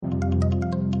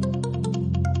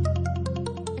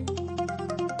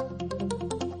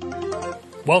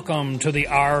Welcome to the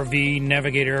RV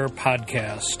Navigator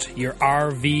Podcast, your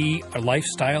RV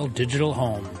lifestyle digital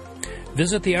home.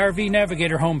 Visit the RV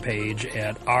Navigator homepage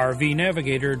at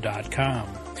rvnavigator.com.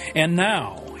 And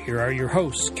now, here are your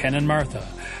hosts, Ken and Martha,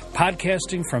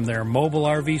 podcasting from their mobile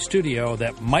RV studio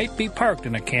that might be parked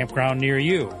in a campground near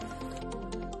you.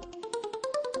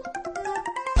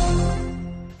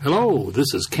 Hello,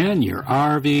 this is Ken, your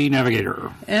RV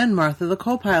Navigator. And Martha, the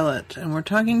co-pilot. And we're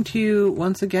talking to you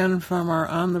once again from our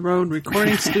on-the-road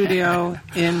recording studio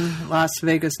in Las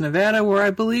Vegas, Nevada, where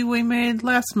I believe we made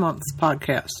last month's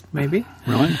podcast, maybe.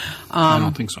 Really? I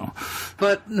don't think so.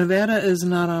 But Nevada is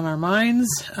not on our minds.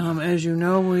 As you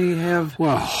know, we have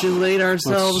delayed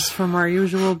ourselves from our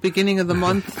usual beginning of the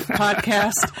month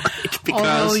podcast. Right,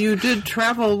 although you did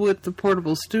travel with the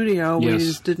portable studio, we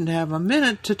just didn't have a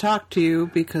minute to talk to you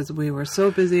because we were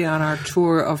so busy on our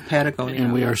tour of Patagonia.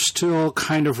 And we are still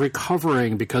kind of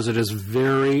recovering because it is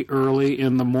very early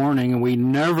in the morning and we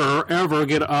never, ever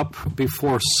get up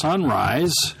before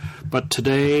sunrise. But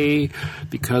today,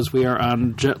 because we are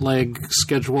on jet lag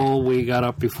schedule, we got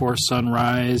up before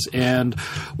sunrise. And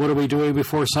what are we doing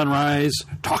before sunrise?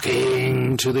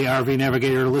 Talking to the RV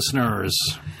Navigator listeners.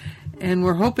 And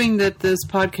we're hoping that this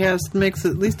podcast makes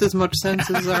at least as much sense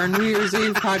as our New Year's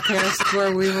Eve podcast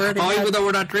where we were even though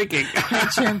we're not drinking.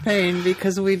 champagne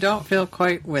because we don't feel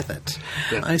quite with it.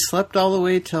 Yeah. I slept all the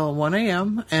way till 1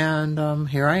 a.m. and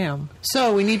here I am.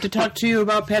 So we need to talk to you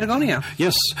about Patagonia.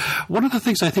 Yes. One of the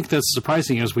things I think that's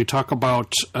surprising as we talk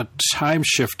about time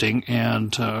shifting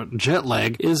and jet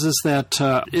lag is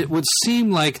that it would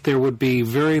seem like there would be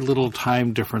very little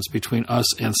time difference between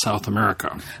us and South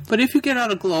America. But if you get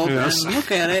out a globe and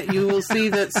look at it, you will see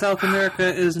that South America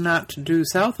is not due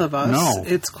south of us. No.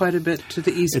 It's quite a bit to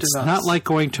the east of us. It's not like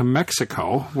going to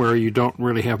Mexico, where you don't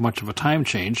really have much of a time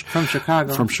change. From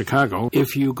Chicago.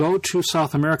 If you go to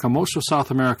South America, most of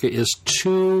South America is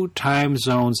 2 time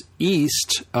zones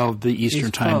east of the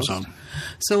Eastern time zone.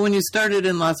 So when you started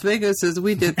in Las Vegas, as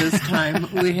we did this time,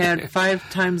 we had 5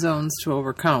 time zones to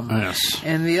overcome. Yes.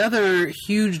 And the other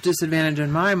huge disadvantage in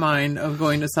my mind of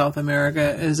going to South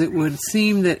America is it would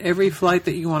seem that every flight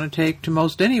that you want to take to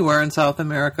most anywhere in South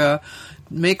America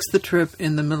makes the trip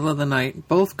in the middle of the night,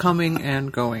 both coming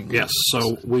and going. Yes,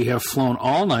 so we have flown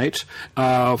all night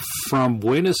from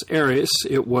Buenos Aires.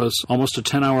 It was almost a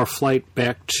 10-hour flight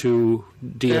back to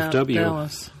DFW.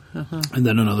 Dallas. Uh-huh. And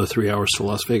then another 3 hours to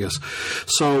Las Vegas.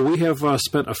 So we have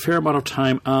spent a fair amount of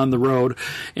time on the road.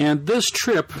 And this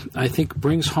trip, I think,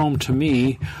 brings home to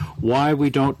me why we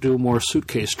don't do more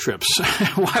suitcase trips.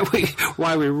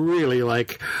 why we really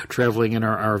like traveling in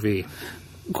our RV.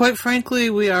 Quite frankly,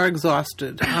 we are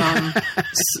exhausted.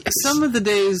 Some of the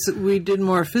days we did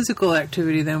more physical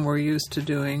activity than we're used to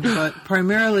doing, but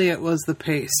primarily it was the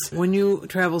pace. When you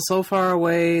travel so far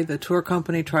away, the tour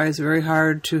company tries very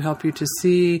hard to help you to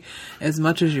see as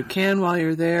much as you can while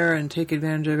you're there and take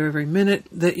advantage of every minute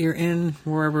that you're in,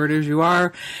 wherever it is you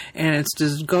are, and it's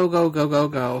just go, go, go, go,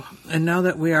 go. And now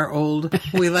that we are old,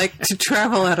 we like to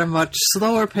travel at a much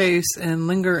slower pace and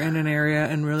linger in an area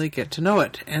and really get to know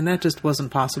it, and that just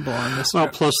wasn't possible on this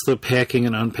trip. Plus the packing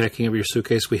and unpacking of your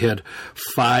suitcase. We had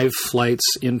 5 flights,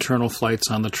 internal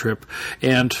flights on the trip,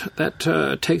 and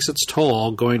that takes its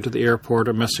toll going to the airport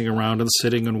and messing around and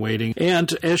sitting and waiting.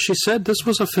 And as she said, this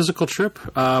was a physical trip.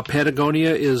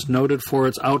 Patagonia is noted for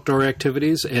its outdoor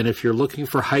activities, and if you're looking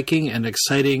for hiking and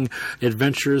exciting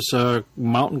adventures,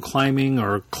 mountain climbing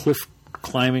or cliff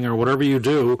climbing or whatever you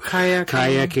do,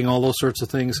 kayaking, all those sorts of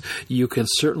things, you can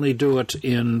certainly do it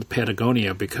in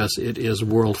Patagonia because it is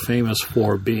world famous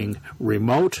for being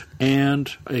remote and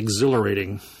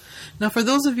exhilarating. Now, for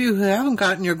those of you who haven't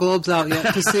gotten your globes out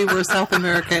yet to see where South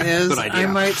America is, I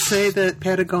might say that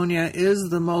Patagonia is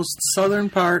the most southern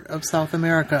part of South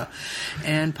America.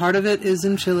 And part of it is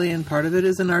in Chile and part of it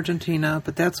is in Argentina,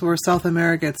 but that's where South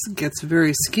America gets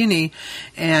very skinny.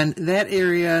 And that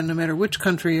area, no matter which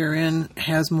country you're in,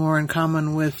 has more in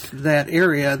common with that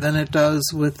area than it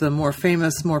does with the more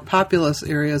famous, more populous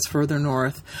areas further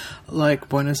north, like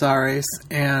Buenos Aires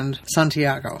and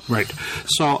Santiago. Right.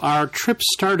 So our trip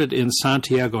started in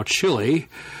Santiago, Chile.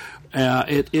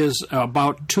 It is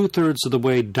about 2/3 of the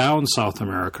way down South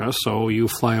America, so you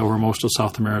fly over most of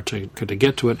South America to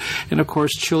get to it. And, of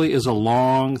course, Chile is a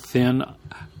long, thin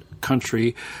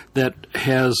country that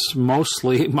has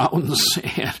mostly mountains.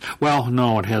 And, well,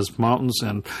 no, it has mountains,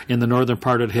 and in the northern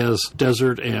part it has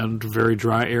desert and very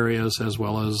dry areas as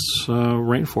well as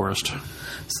rainforest.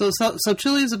 So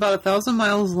Chile is about 1,000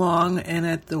 miles long, and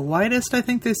at the widest, I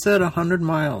think they said 100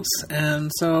 miles. And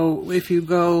so if you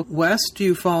go west,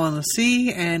 you fall in the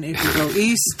sea, and if you go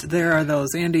east, there are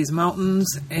those Andes Mountains.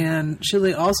 And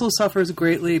Chile also suffers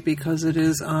greatly because it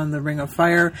is on the Ring of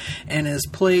Fire and is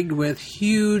plagued with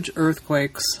huge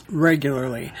earthquakes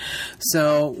regularly.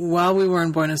 So while we were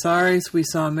in Buenos Aires, we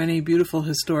saw many beautiful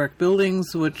historic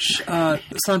buildings, which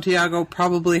Santiago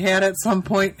probably had at some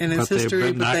point in its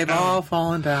history, but they've all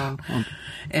fallen down.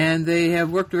 And they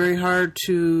have worked very hard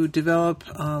to develop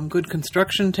good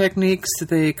construction techniques.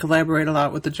 They collaborate a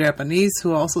lot with the Japanese,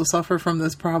 who also suffer from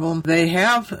this problem. They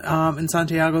have, in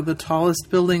Santiago, the tallest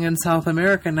building in South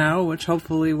America now, which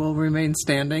hopefully will remain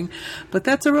standing. But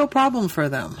that's a real problem for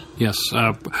them. Yes,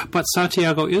 but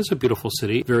Santiago is a beautiful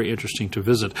city, very interesting to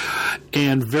visit.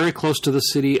 And very close to the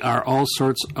city are all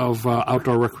sorts of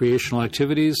outdoor recreational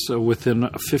activities. Within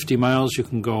 50 miles, you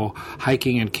can go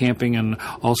hiking and camping and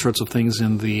all sorts of things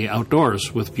in the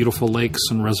outdoors with beautiful lakes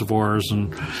and reservoirs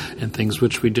and things,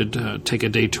 which we did take a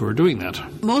day tour doing that.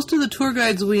 Most of the tour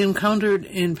guides we encountered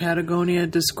in Patagonia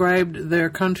described their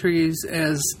countries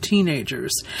as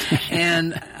teenagers.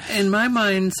 And in my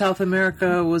mind, South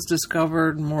America was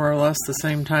discovered more or less the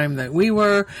same time that we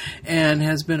were and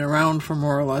has been around for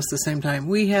more or less the same time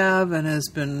we have and has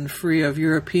been free of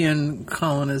European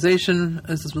colonization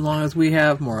as long as we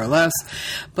have, more or less.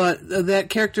 But that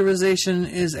characterization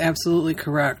is absolutely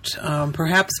correct.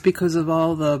 Perhaps because of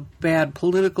all the bad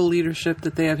political leadership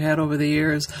that they have had over the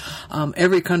years.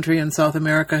 Every country in South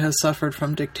America has suffered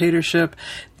from dictatorship.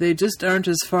 They just aren't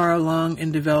as far along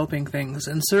in developing things.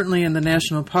 And certainly in the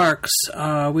national parks,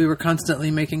 we were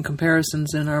constantly making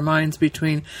comparisons in our minds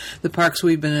between the parks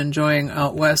we've been enjoying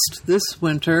out west this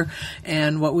winter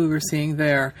and what we were seeing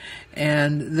there.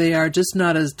 And they are just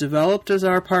not as developed as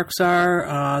our parks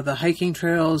are. The hiking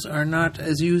trails are not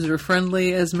as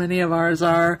user-friendly as many of ours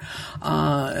are.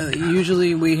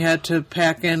 Usually we had to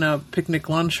pack in a picnic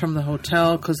lunch from the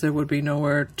hotel because there would be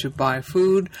nowhere to buy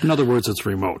food. In other words, it's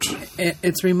remote.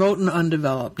 It's remote and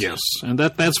undeveloped. Yes, and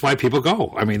that's why people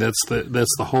go. I mean, that's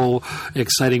the whole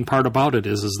exciting part about it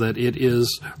is that it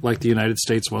is like the United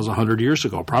States was 100 years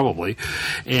ago, probably,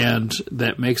 and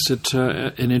that makes it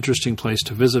an interesting place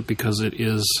to visit because it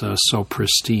is so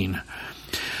pristine.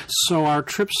 So our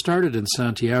trip started in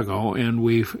Santiago, and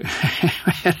we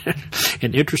had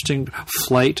an interesting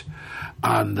flight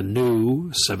on the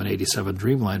new 787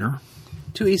 Dreamliner.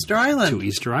 To Easter Island.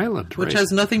 Right. Which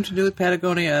has nothing to do with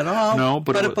Patagonia at all. No,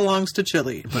 but it belongs to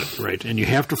Chile. Right, and you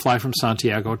have to fly from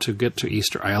Santiago to get to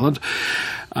Easter Island.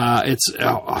 It's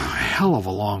a hell of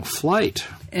a long flight.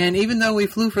 And even though we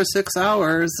flew for 6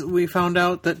 hours, we found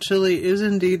out that Chile is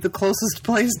indeed the closest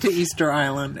place to Easter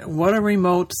Island. What a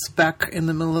remote speck in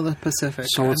the middle of the Pacific.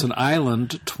 So it's an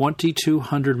island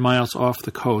 2,200 miles off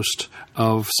the coast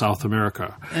of South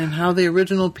America. And how the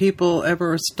original people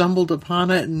ever stumbled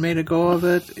upon it and made a go of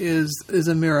it is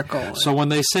a miracle. So when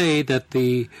they say that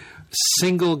the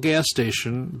single gas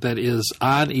station that is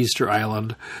on Easter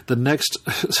Island, the next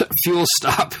fuel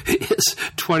stop is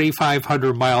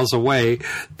 2,500 miles away,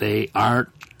 they aren't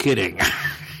kidding.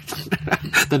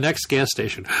 The next gas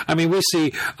station. I mean, we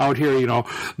see out here,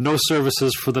 no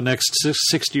services for the next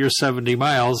 60 or 70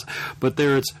 miles, but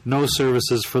there it's no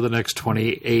services for the next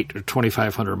 28 or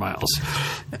 2,500 miles.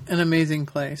 An amazing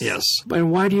place. Yes.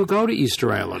 And why do you go to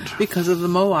Easter Island? Because of the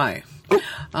Moai.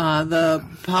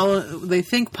 They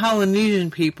think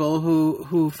Polynesian people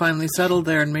who finally settled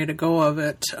there and made a go of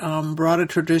it brought a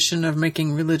tradition of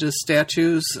making religious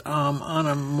statues on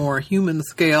a more human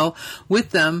scale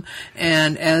with them,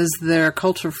 and as their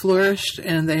culture flourished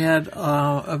and they had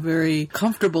a very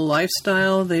comfortable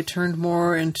lifestyle, they turned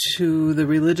more into the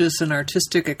religious and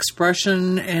artistic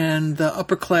expression, and the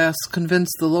upper class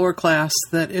convinced the lower class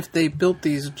that if they built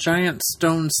these giant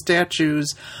stone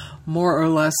statues more or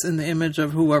less in the image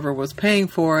of whoever was paying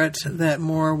for it, that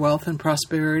more wealth and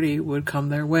prosperity would come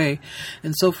their way.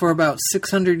 And so for about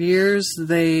 600 years,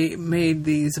 they made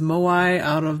these moai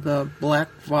out of the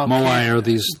black volcano. Moai are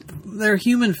these... They're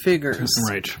human figures.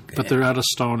 Right, but they're out of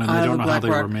stone and they don't know how they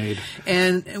were made.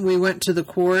 And we went to the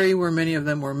quarry where many of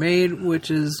them were made, which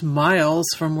is miles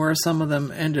from where some of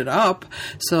them ended up.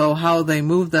 So how they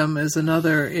moved them is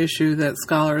another issue that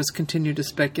scholars continue to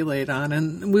speculate on.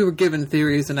 And we were given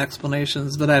theories and explanations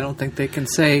explanations, but I don't think they can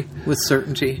say with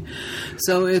certainty.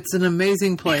 So it's an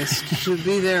amazing place to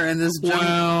be there in this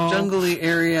jungly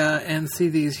area and see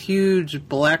these huge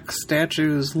black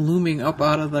statues looming up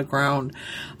out of the ground.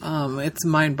 It's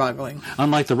mind-boggling.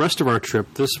 Unlike the rest of our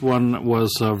trip, this one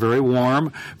was very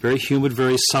warm, very humid,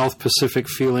 very South Pacific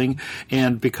feeling,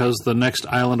 and because the next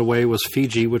island away was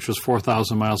Fiji, which was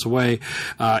 4,000 miles away,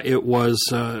 it was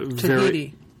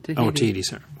very... Tahiti,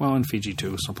 sir. Well, in Fiji,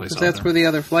 too, someplace out there. That's where the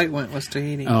other flight went, was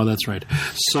Tahiti. Oh, that's right.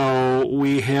 So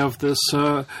we have this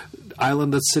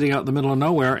island that's sitting out in the middle of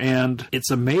nowhere, and it's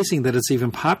amazing that it's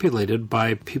even populated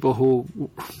by people who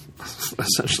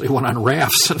essentially went on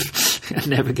rafts and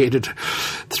navigated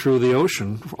through the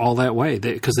ocean all that way,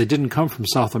 because they didn't come from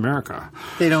South America.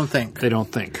 They don't think. They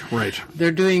don't think, right.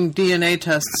 They're doing DNA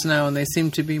tests now, and they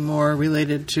seem to be more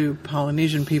related to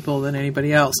Polynesian people than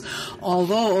anybody else.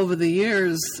 Although, over the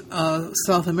years,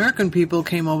 South American people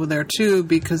came over there, too,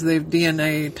 because they've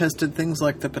DNA tested things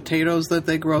like the potatoes that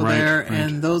they grow there,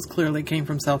 and those clearly came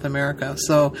from South America.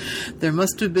 So there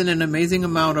must have been an amazing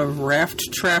amount of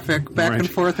raft traffic back and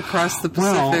forth across the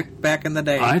Pacific back in the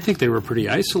day. I think they were pretty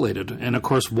isolated. And, of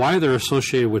course, why they're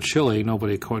associated with Chile,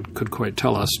 nobody could quite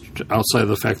tell us, outside of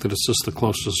the fact that it's just the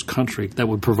closest country that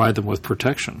would provide them with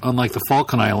protection. Unlike the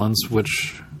Falkland Islands,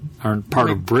 which aren't part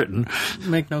of Britain,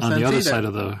 on the other side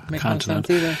of the continent.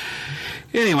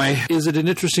 Anyway, is it an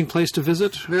interesting place to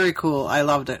visit? Very cool. I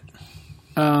loved it.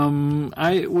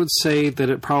 I would say that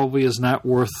it probably is not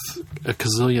worth $1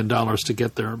 gazillion to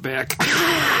get there and back.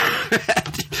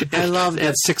 I loved it.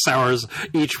 At 6 hours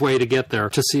each way to get there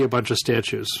to see a bunch of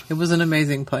statues. It was an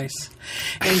amazing place.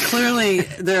 And clearly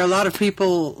there are a lot of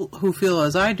people who feel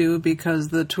as I do, because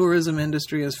the tourism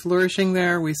industry is flourishing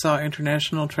there. We saw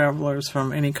international travelers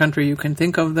from any country you can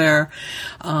think of there.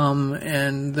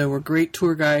 And there were great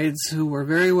tour guides who were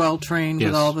very well trained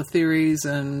with all the theories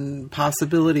and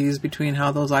possibilities between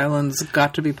how those islands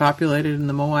got to be populated and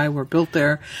the moai were built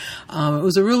there. It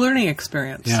was a real learning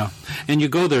experience. Yeah. And you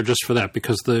go there just for that,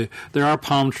 because there are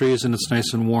palm trees and it's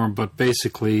nice and warm, but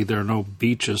basically there are no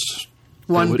beaches.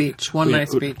 One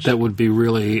nice beach. That would be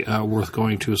really worth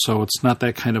going to, so it's not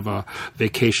that kind of a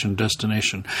vacation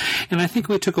destination. And I think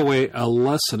we took away a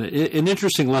lesson, an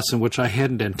interesting lesson, which I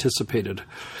hadn't anticipated,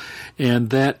 and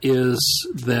that is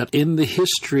that in the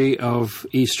history of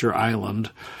Easter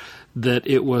Island, that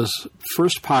it was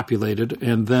first populated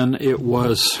and then it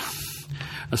was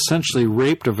essentially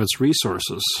raped of its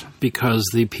resources, because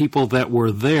the people that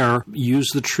were there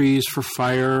used the trees for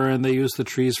fire, and they used the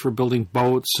trees for building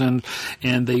boats, and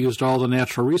they used all the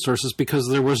natural resources because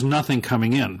there was nothing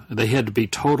coming in. They had to be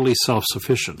totally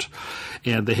self-sufficient,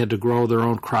 and they had to grow their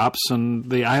own crops, and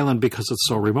the island, because it's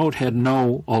so remote, had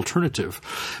no alternative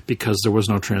because there was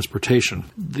no transportation.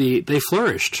 They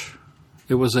flourished.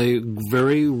 It was a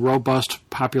very robust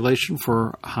population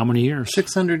for how many years?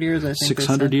 600 years, I think.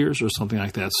 600 years or something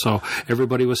like that. So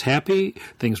everybody was happy,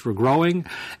 things were growing,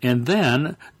 and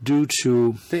then due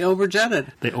to... They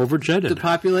overjetted. The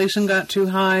population got too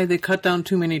high, they cut down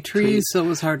too many trees, so it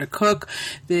was hard to cook.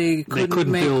 They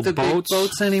couldn't make build the big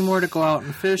boats anymore to go out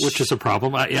and fish. Which is a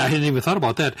problem. I hadn't even thought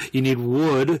about that. You need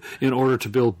wood in order to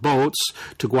build boats,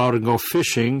 to go out and go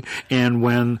fishing, and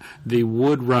when the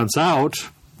wood runs out,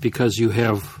 because you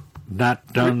have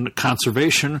not done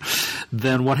conservation,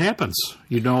 then what happens?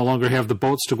 You no longer have the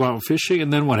boats to go out fishing,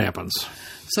 and then what happens?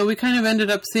 So we kind of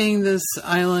ended up seeing this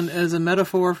island as a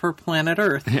metaphor for planet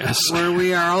Earth, where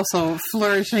we are also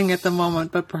flourishing at the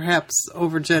moment, but perhaps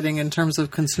overjetting in terms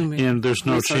of consuming. And there's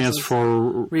no chance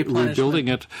for rebuilding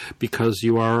it because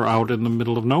you are out in the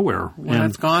middle of nowhere. When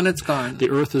it's gone, it's gone. The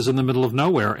Earth is in the middle of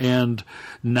nowhere, and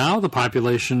now the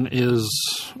population is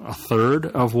a third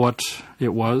of what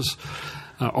it was.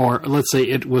 Or let's say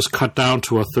it was cut down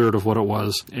to a third of what it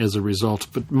was as a result.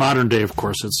 But modern day, of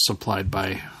course, it's supplied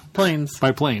by planes.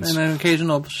 And an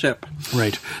occasional ship.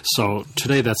 Right. So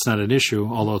today that's not an issue,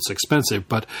 although it's expensive.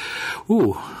 But,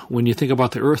 when you think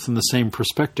about the Earth in the same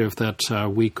perspective, that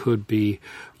we could be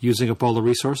using up all the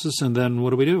resources, and then what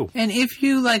do we do? And if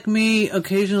you, like me,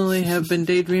 occasionally have been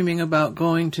daydreaming about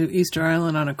going to Easter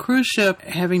Island on a cruise ship,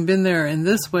 having been there in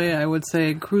this way, I would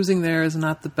say cruising there is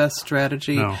not the best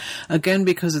strategy. No. Again,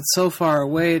 because it's so far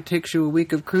away, it takes you a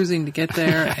week of cruising to get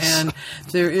there, and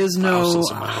there is no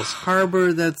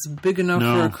harbor that's big enough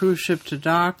for a cruise ship to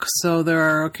dock, so there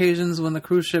are occasions when the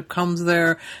cruise ship comes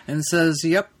there and says,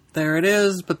 yep, there it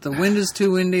is, but the wind is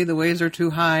too windy, the waves are too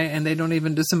high, and they don't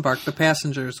even disembark the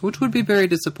passengers, which would be very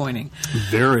disappointing.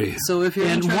 Very. So if you're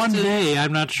interested, one day,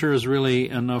 I'm not sure is really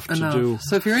enough to do.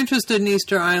 So if you're interested in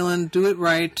Easter Island, do it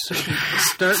right.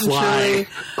 Start in Chile,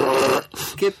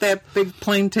 get that big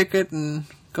plane ticket, and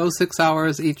go 6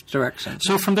 hours each direction.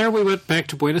 So from there we went back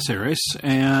to Buenos Aires,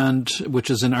 which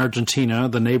is in Argentina,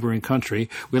 the neighboring country.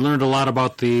 We learned a lot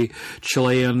about the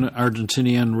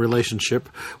Chilean-Argentinian relationship,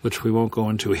 which we won't go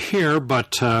into here,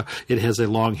 but it has a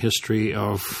long history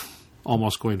of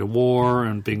almost going to war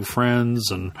and being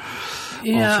friends and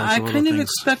yeah, I kind of things.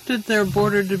 expected their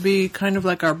border to be kind of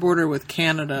like our border with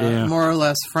Canada, more or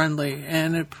less friendly,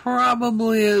 and it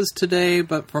probably is today,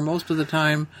 but for most of the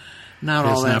time, not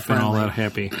all that friendly. Been all that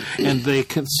happy. And they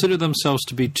consider themselves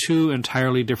to be two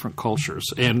entirely different cultures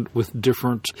and with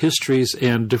different histories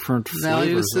and different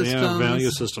value flavors. systems. Yeah, value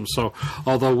systems. So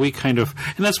although we kind of,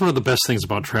 and that's one of the best things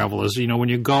about travel is, when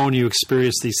you go and you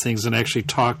experience these things and actually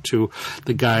talk to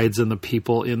the guides and the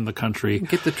people in the country.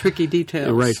 Get the tricky details.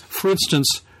 Right. For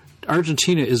instance,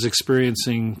 Argentina is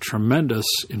experiencing tremendous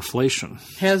inflation.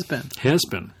 Has been.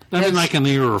 I mean, like in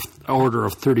the order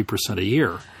of 30% a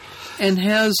year. And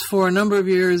has for a number of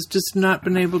years just not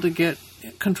been able to get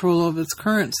control of its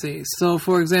currency. So,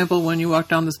 for example, when you walk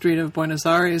down the street of Buenos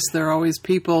Aires, there are always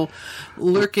people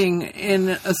lurking in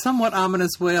a somewhat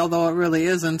ominous way, although it really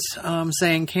isn't,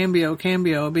 saying cambio,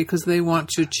 cambio, because they want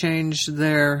to change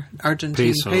their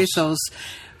Argentine pesos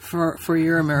for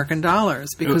your American dollars,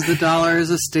 because the dollar is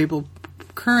a stable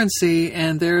currency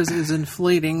and theirs is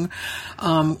inflating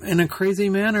in a crazy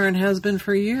manner and has been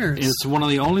for years. It's one of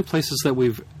the only places that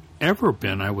we've ever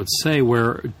been, I would say,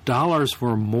 where dollars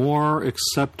were more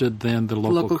accepted than the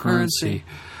local currency.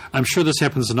 I'm sure this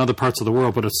happens in other parts of the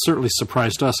world, but it certainly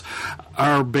surprised us.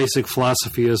 Our basic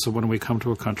philosophy is that when we come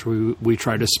to a country, we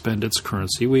try to spend its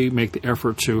currency. We make the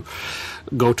effort to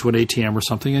go to an ATM or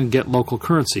something and get local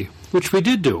currency, which we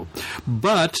did do.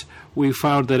 But we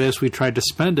found that as we tried to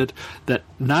spend it, that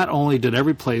not only did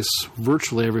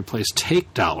virtually every place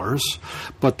take dollars,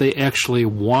 but they actually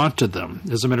wanted them.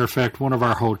 As a matter of fact, one of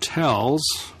our hotels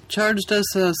charged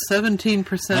us a 17%,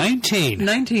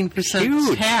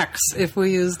 19% tax if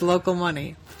we used local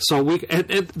money. So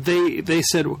they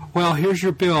said, well, here's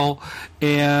your bill,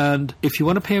 and if you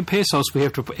want to pay in pesos, we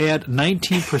have to add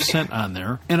 19% on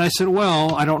there. And I said,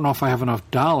 well, I don't know if I have enough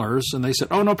dollars. And they said,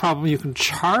 oh, no problem, you can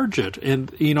charge it.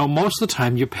 And, most of the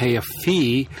time you pay a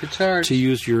fee to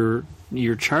use your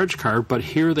charge card, but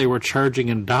here they were charging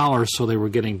in dollars, so they were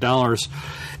getting dollars,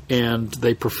 and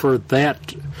they preferred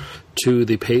that to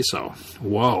the peso.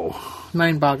 Whoa.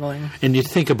 Mind-boggling. And you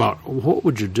think about, what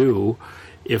would you do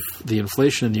if the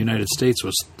inflation in the United States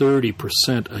was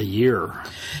 30% a year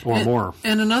or more?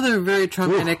 And another very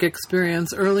traumatic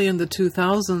experience, early in the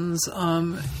 2000s,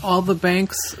 all the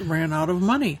banks ran out of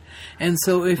money. And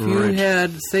so if you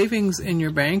had savings in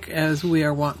your bank, as we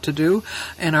are wont to do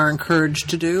and are encouraged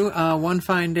to do, one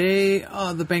fine day,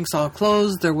 the banks all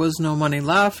closed, there was no money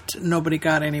left, nobody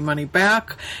got any money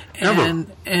back. Ever.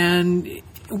 And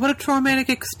what a traumatic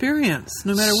experience,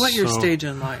 no matter what your stage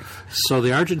in life. So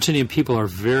the Argentinian people are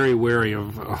very wary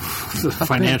of the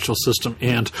financial system,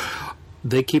 and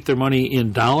they keep their money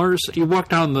in dollars. You walk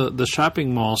down the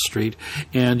shopping mall street,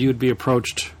 and you'd be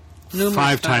approached numerous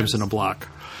 5 times in a block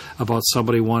about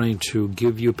somebody wanting to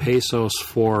give you pesos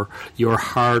for your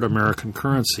hard American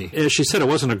currency. As she said, it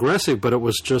wasn't aggressive, but it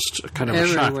was just kind of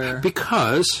everywhere. A shock.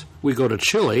 Because we go to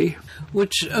Chile,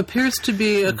 which appears to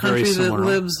be a country that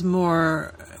lives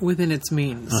more within its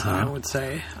means, I would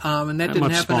say. And that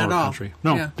didn't happen at all. Country.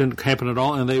 No, didn't happen at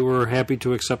all, and they were happy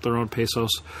to accept their own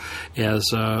pesos as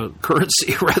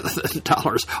currency rather than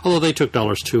dollars. Although they took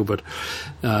dollars too, but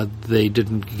they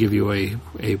didn't give you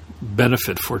a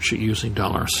benefit for using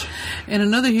dollars. And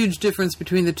another huge difference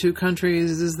between the two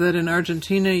countries is that in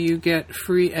Argentina you get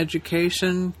free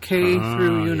education, K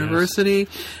through university.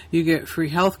 Yes. You get free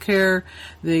health care.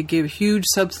 They give huge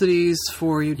subsidies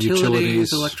for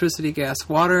utilities, electricity, gas,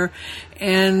 water.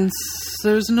 And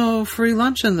there's no free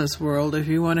lunch in this world. If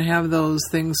you want to have those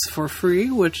things for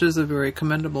free, which is a very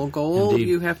commendable goal,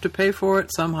 you have to pay for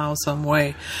it somehow, some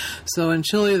way. So in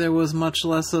Chile, there was much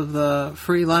less of the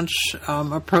free lunch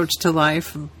approach to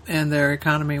life, and their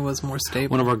economy was more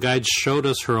stable. One of our guides showed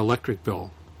us her electric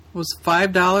bill. It was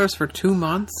 $5 for 2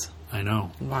 months. I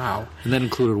know. Wow. And that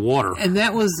included water. And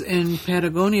that was in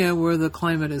Patagonia, where the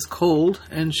climate is cold,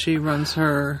 and she runs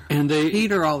her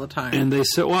heater all the time. And they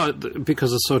said, well,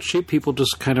 because it's so cheap, people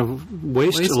just kind of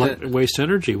waste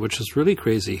energy, which is really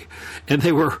crazy. And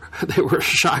they were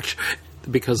shocked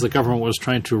because the government was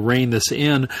trying to rein this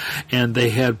in, and they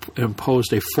had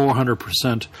imposed a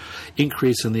 400%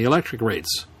 increase in the electric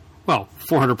rates. Well,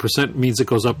 400% means it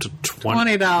goes up to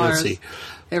 $20. Let's see.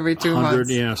 Every 2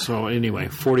 months. Yeah, so anyway,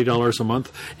 $40 a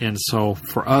month. And so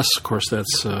for us, of course,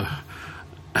 that's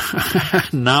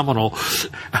nominal.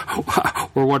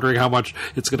 We're wondering how much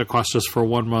it's going to cost us for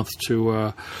 1 month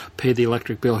to pay the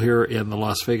electric bill here in the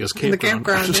Las Vegas campground.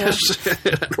 In the campground,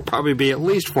 yeah. It'll probably be at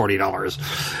least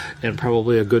 $40 and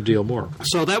probably a good deal more.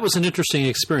 So that was an interesting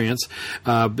experience,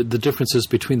 the differences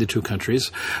between the two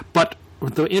countries. But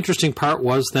the interesting part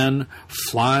was then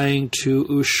flying to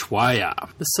Ushuaia.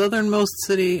 The southernmost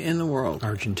city in the world.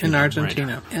 Argentina. In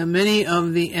Argentina. Right. And many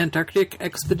of the Antarctic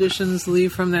expeditions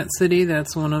leave from that city.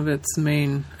 That's one of its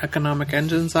main economic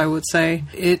engines, I would say.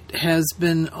 It has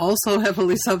been also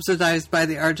heavily subsidized by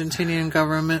the Argentinian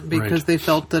government because they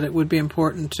felt that it would be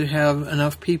important to have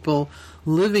enough people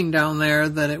living down there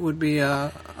that it would be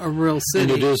a real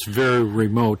city. And it is very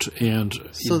remote, and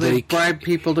so they bribe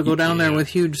people to go down there with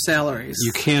huge salaries.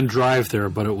 You can drive there,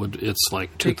 but it's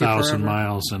like 2,000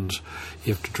 miles, and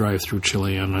you have to drive through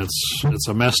Chile, and it's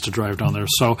a mess to drive down there.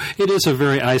 So it is a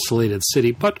very isolated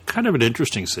city, but kind of an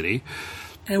interesting city.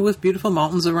 And with beautiful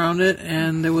mountains around it,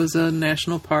 and there was a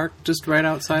national park just right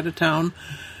outside of town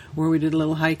where we did a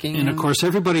little hiking. And, of course,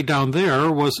 everybody down there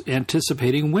was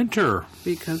anticipating winter.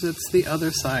 Because it's the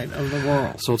other side of the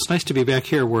world. So it's nice to be back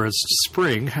here where it's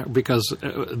spring, because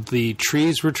the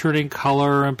trees were turning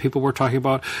color, and people were talking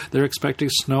about they're expecting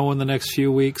snow in the next few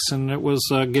weeks, and it was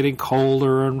getting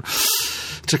colder. And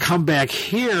to come back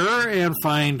here and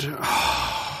find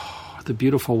the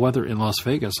beautiful weather in Las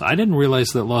Vegas. I didn't realize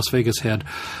that Las Vegas had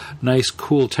nice,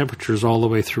 cool temperatures all the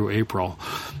way through April.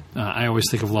 I always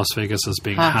think of Las Vegas as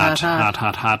being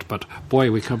hot, but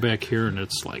boy, we come back here and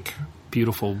it's like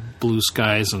beautiful blue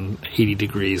skies and 80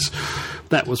 degrees.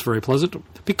 That was very pleasant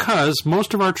because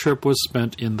most of our trip was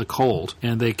spent in the cold,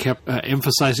 and they kept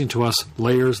emphasizing to us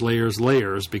layers, layers,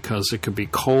 layers, because it could be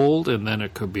cold, and then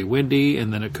it could be windy,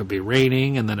 and then it could be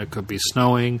raining, and then it could be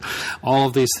snowing, all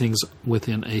of these things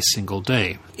within a single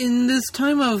day. In this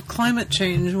time of climate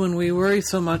change, when we worry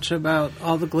so much about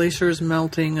all the glaciers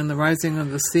melting and the rising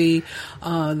of the sea,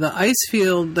 the ice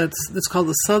field that's called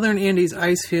the Southern Andes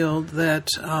Ice Field that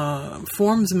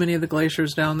forms many of the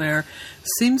glaciers down there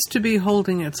seems to be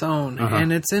holding its own.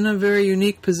 And it's in a very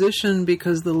unique position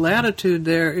because the latitude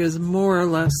there is more or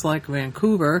less like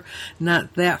Vancouver,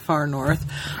 not that far north.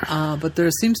 But there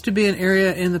seems to be an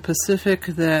area in the Pacific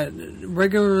that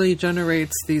regularly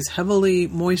generates these heavily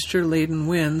moisture-laden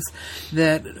winds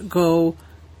that go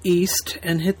east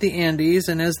and hit the Andes,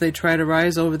 and as they try to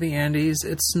rise over the Andes,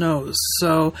 it snows.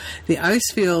 So the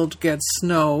ice field gets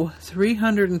snow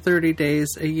 330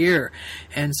 days a year.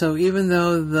 And so even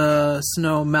though the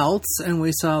snow melts and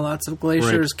we saw lots of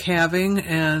glaciers calving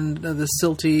and the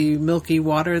silty, milky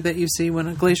water that you see when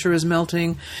a glacier is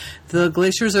melting, the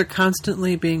glaciers are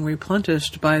constantly being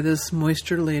replenished by this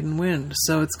moisture-laden wind.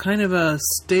 So it's kind of a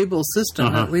stable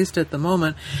system, at least at the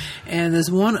moment. And this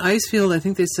one ice field, I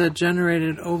think they said,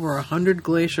 generated over 100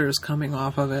 glaciers coming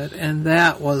off of it, and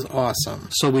that was awesome.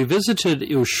 So we visited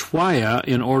Ushuaia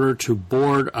in order to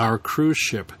board our cruise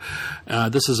ship.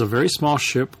 This is a very small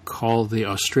ship called the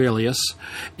Australis,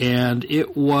 and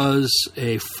it was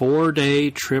a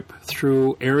 4-day trip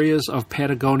through areas of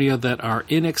Patagonia that are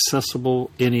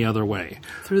inaccessible any other way.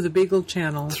 Through the Beagle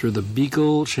Channel. Through the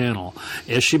Beagle Channel.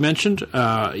 As she mentioned,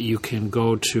 you can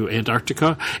go to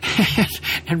Antarctica,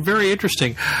 and very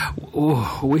interesting,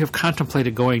 we have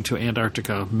contemplated going to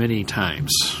Antarctica many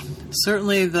times.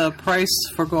 Certainly the price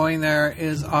for going there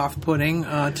is off-putting.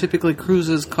 Typically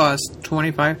cruises cost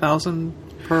 $25,000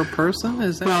 per person,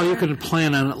 is that well, right? you can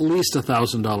plan on at least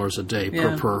 $1,000 a day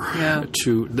per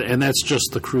and that's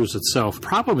just the cruise itself.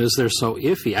 Problem is they're so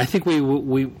iffy. I think we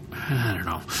I don't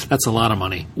know. That's a lot of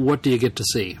money. What do you get to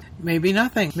see? Maybe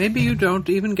nothing. Maybe you don't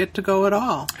even get to go at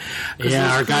all.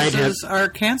 Yeah, our guide are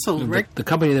canceled. The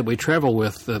company that we travel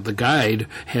with, the guide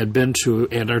had been to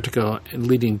Antarctica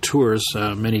leading tours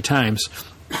many times.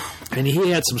 And he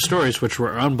had some stories which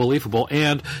were unbelievable.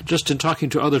 And just in talking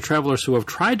to other travelers who have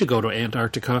tried to go to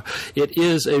Antarctica, it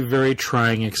is a very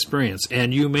trying experience.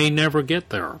 And you may never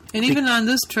get there. And even on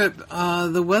this trip,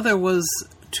 the weather was,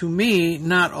 to me,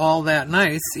 not all that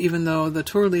nice, even though the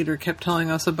tour leader kept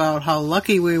telling us about how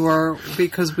lucky we were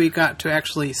because we got to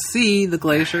actually see the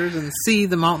glaciers and see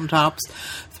the mountaintops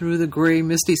through the gray,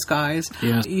 misty skies.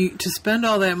 Yes. To spend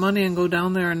all that money and go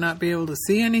down there and not be able to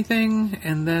see anything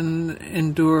and then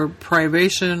endure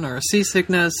privation or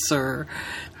seasickness or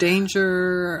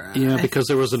danger. Yeah, because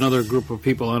there was another group of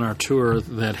people on our tour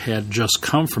that had just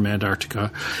come from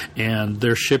Antarctica, and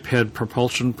their ship had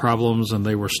propulsion problems, and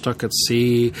they were stuck at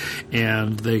sea,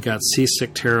 and they got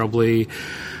seasick terribly.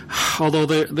 Although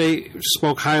they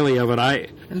spoke highly of it,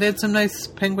 And they had some nice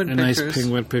penguin Nice pictures.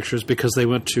 penguin pictures because they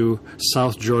went to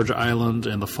South Georgia Island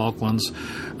and the Falklands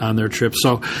on their trip.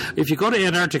 So if you go to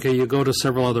Antarctica, you go to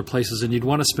several other places, and you'd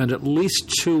want to spend at least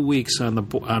 2 weeks on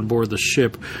board the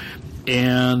ship.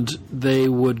 And they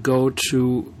would go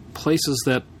to places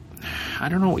that, I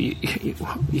don't know, you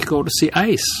go to see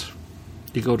ice.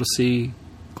 You go to see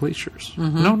glaciers.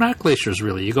 Mm-hmm. No, not glaciers,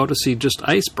 really. You go to see just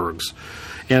icebergs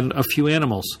and a few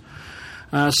animals.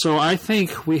 So I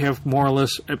think we have more or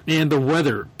less, and the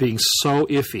weather being so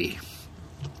iffy.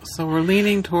 So we're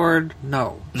leaning toward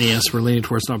no. Yes, we're leaning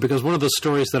towards no, because one of the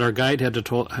stories that our guide had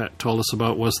told us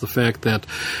about was the fact that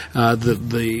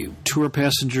the tour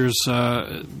passengers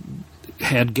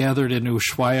had gathered in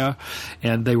Ushuaia,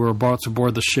 and they were about to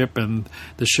board the ship, and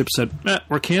the ship said,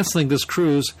 we're canceling this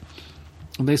cruise.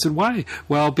 And they said, why?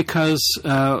 Well, because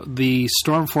the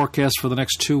storm forecast for the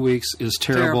next 2 weeks is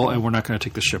terrible. And we're not going to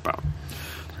take the ship out.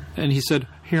 And he said,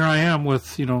 here I am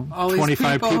with, all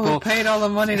 25 these people who paid all the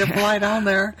money to fly down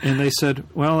there. And they said,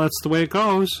 well, that's the way it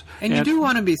goes. And you do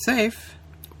want to be safe.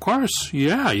 Of course,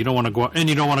 yeah. You don't want to go out, and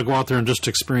you don't want to go out there and just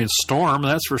experience storm,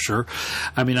 that's for sure.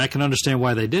 I mean, I can understand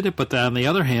why they did it, but on the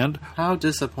other hand... How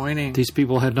disappointing. These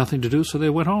people had nothing to do, so they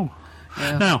went home.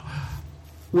 Yeah. Now,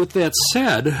 with that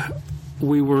said,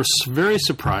 we were very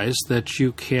surprised that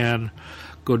you can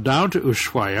go down to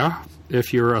Ushuaia.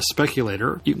 If you're a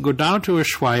speculator, you can go down to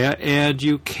Ushuaia and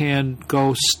you can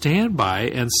go standby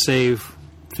and save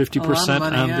 50%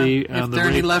 money, on the if there are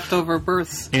any leftover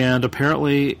berths. And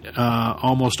apparently,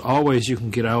 almost always you can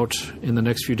get out in the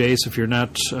next few days if you're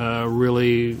not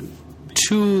really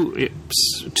too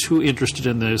interested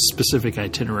in the specific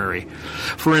itinerary.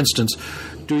 For instance,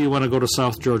 do you want to go to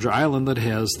South Georgia Island that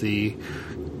has the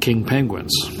king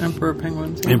penguins? Emperor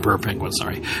penguins. Yeah. Emperor penguins,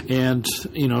 sorry. And,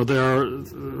 there are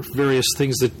various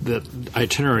things that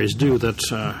itineraries do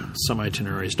that some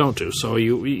itineraries don't do. So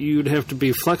you'd have to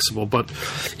be flexible. But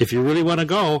if you really want to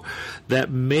go, that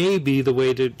may be the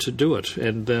way to do it.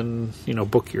 And then,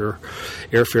 book your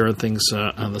airfare and things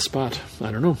on the spot.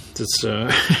 I don't know. It's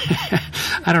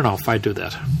I don't know if I'd do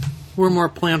that. We're more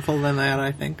planful than that,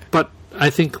 I think. But I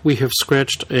think we have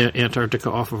scratched Antarctica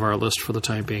off of our list for the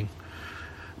time being.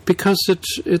 Because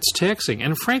it's taxing.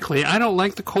 And frankly, I don't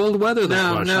like the cold weather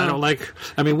that much. No. I don't like...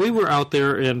 I mean, we were out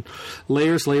there in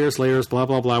layers, blah,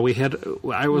 blah, blah. I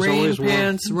was rain always...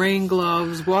 pants, rain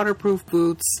gloves, waterproof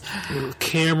boots.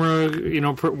 Camera,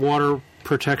 water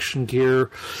protection gear.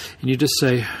 And you just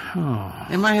say, oh...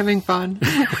 Am I having fun?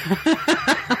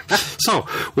 So,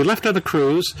 we left on the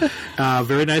cruise.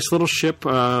 Very nice little ship,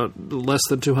 less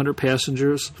than 200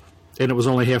 passengers. And it was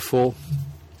only half full.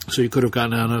 So you could have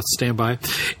gotten on a standby.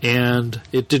 And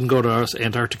it didn't go to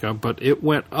Antarctica, but it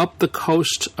went up the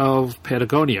coast of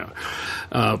Patagonia.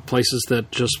 Places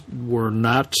that just were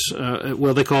not,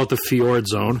 they call it the fjord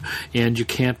zone, and you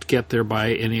can't get there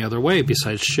by any other way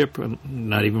besides ship, and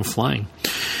not even flying.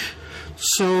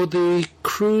 So the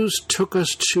cruise took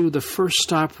us to the first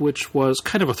stop, which was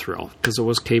kind of a thrill, because it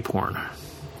was Cape Horn.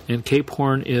 And Cape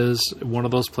Horn is one of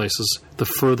those places, the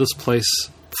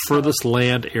furthest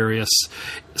land area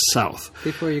south.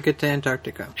 Before you get to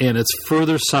Antarctica. And it's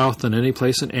further south than any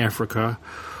place in Africa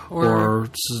or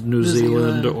New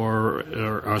Zealand or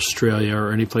Australia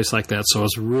or any place like that. So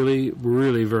it's really,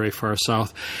 really very far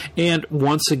south. And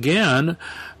once again,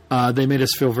 they made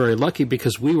us feel very lucky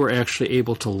because we were actually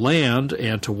able to land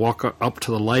and to walk up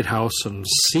to the lighthouse and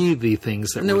see the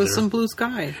things that were there. And there was some blue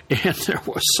sky. And there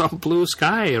was some blue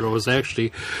sky. And it was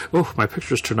actually, my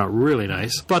pictures turned out really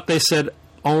nice. But they said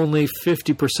only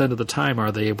 50% of the time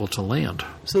are they able to land.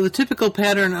 So the typical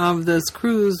pattern of this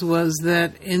cruise was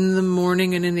that in the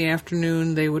morning and in the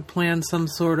afternoon they would plan some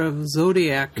sort of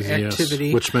Zodiac activity.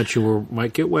 Yes, which meant you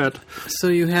might get wet. So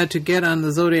you had to get on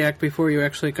the Zodiac before you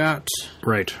actually got...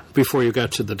 Right, before you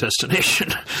got to the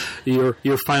destination,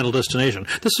 your final destination.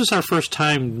 This was our first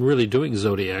time really doing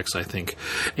Zodiacs, I think.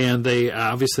 And they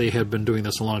obviously had been doing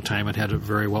this a long time and had it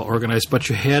very well organized, but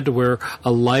you had to wear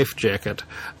a life jacket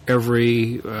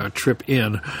every trip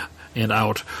in and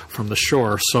out from the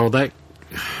shore. So that,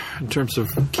 in terms of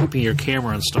keeping your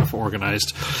camera and stuff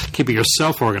organized, keeping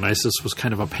yourself organized, this was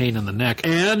kind of a pain in the neck.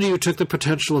 And you took the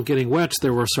potential of getting wet.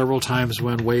 There were several times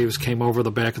when waves came over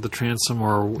the back of the transom,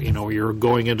 or you're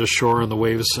going into shore and the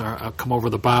waves come over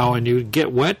the bow, and you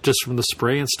get wet just from the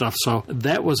spray and stuff. So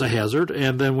that was a hazard.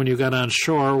 And then when you got on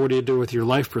shore, what do you do with your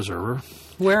life preserver?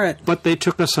 Wear it. But they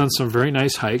took us on some very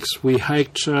nice hikes. We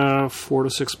hiked 4 to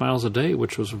 6 miles a day,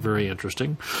 which was very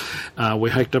interesting. We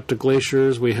hiked up to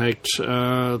glaciers. We hiked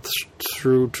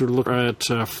through to look at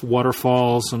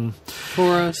waterfalls and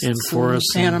forests, and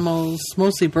animals,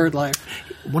 mostly bird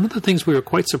life. One of the things we were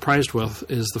quite surprised with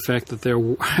is the fact that there,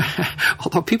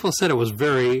 although people said it was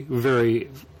very,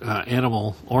 very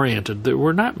animal-oriented, there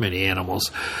were not many animals.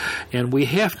 And we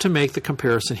have to make the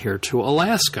comparison here to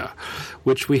Alaska,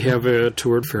 which we have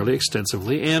toured fairly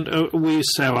extensively, and we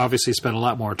have obviously spent a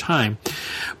lot more time.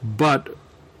 But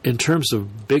in terms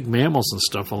of big mammals and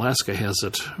stuff, Alaska has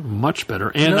it much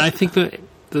better. And I think that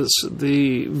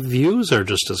the views are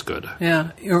just as good. Yeah,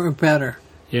 or better,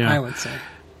 yeah. I would say.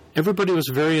 Everybody was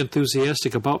very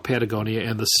enthusiastic about Patagonia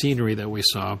and the scenery that we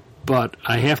saw, but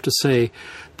I have to say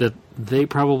that they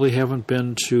probably haven't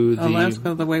been to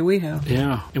Alaska the way we have.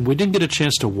 Yeah, and we didn't get a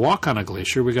chance to walk on a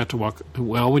glacier. We got to walk,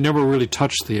 well, we never really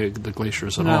touched the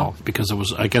glaciers at all because it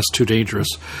was, I guess, too dangerous.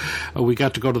 We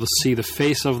got to go to see the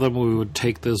face of them. We would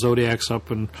take the Zodiacs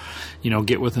up and,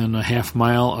 get within a half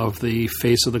mile of the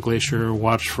face of the glacier,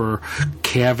 watch for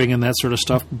calving and that sort of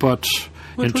stuff, but...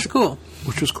 Which was cool.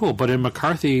 Which was cool. But in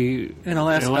McCarthy, in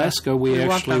Alaska we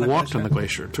actually walked on the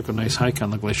glacier. Took a nice hike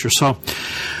on the glacier. So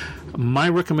my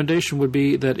recommendation would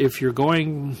be that if you're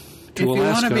going to Alaska... If you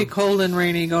want to be cold and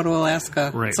rainy, go to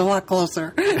Alaska. Right. It's a lot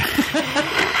closer.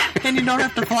 And you don't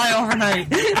have to fly overnight.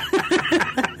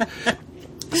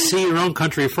 See your own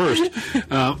country first.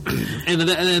 And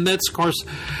that, of course,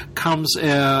 comes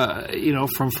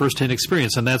from first-hand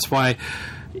experience. And that's why...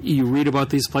 You read about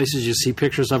these places, you see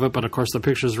pictures of it, but of course the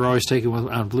pictures are always taken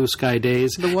on blue sky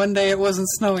days. The one day it wasn't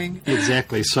snowing.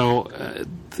 Exactly. So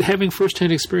having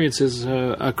first-hand experience is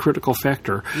a critical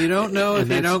factor. You don't know if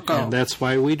you don't go. And that's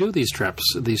why we do these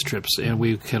trips, and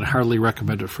we can hardly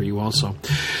recommend it for you also.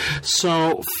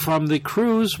 So from the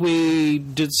cruise, we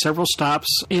did several stops,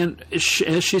 and as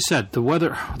she said, the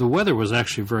weather was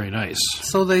actually very nice.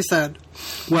 So they said.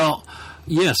 Well...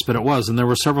 Yes, but it was, and there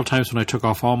were several times when I took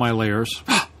off all my layers.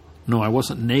 No, I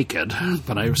wasn't naked,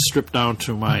 but I was stripped down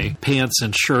to my pants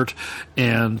and shirt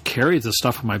and carried the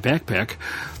stuff in my backpack,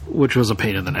 which was a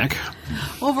pain in the neck.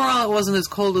 Overall, it wasn't as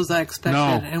cold as I expected.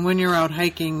 No. And when you're out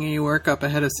hiking and you work up a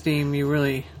head of steam, you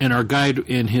really... And our guide,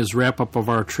 in his wrap-up of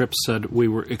our trip, said we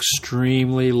were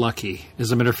extremely lucky.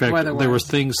 As a matter of fact, there were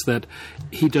things that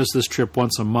he does this trip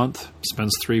once a month,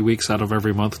 spends 3 weeks out of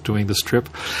every month doing this trip,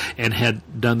 and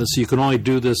had done this. You can only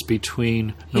do this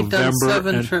between November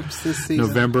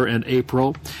and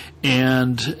April,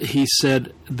 and he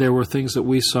said there were things that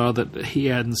we saw that he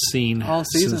hadn't seen all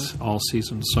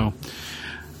season. So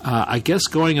I guess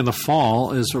going in the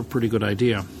fall is a pretty good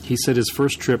idea. He said his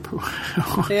first trip...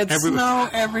 They had snow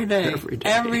every day.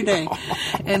 Every day.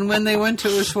 And when they went to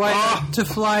Ushuaia to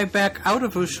fly back out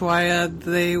of Ushuaia,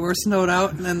 they were snowed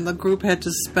out, and the group had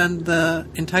to spend the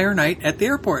entire night at the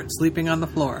airport, sleeping on the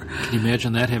floor. Can you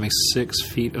imagine that, having 6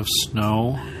 feet of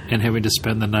snow and having to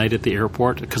spend the night at the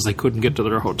airport because they couldn't get to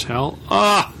their hotel?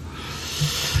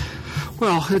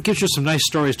 Well, it gives you some nice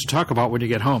stories to talk about when you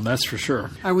get home, that's for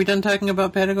sure. Are we done talking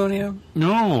about Patagonia?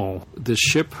 No. The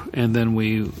ship, and then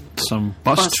some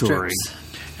bus touring. Trips.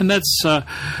 And that's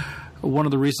one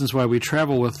of the reasons why we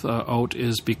travel with OAT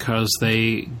is because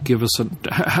they give us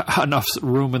enough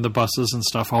room in the buses and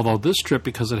stuff. Although this trip,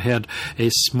 because it had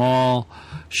a small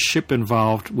ship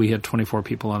involved, we had 24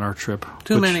 people on our trip.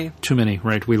 Too many,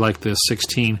 right. We liked the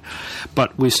 16.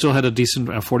 But we still had a decent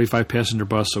 45-passenger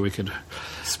bus, so we could...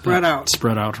 Spread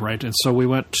out, right. And so we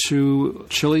went to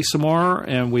Chile some more,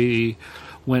 and we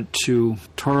went to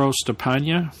Torres de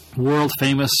Paine,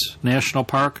 world-famous national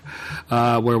park,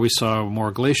 where we saw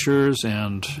more glaciers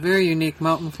and... Very unique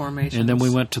mountain formations. And then we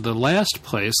went to the last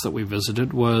place that we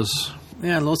visited was...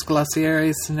 Yeah, Los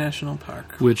Glaciares National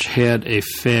Park. Which had a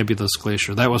fabulous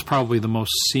glacier. That was probably the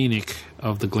most scenic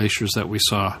of the glaciers that we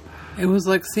saw. It was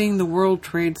like seeing the World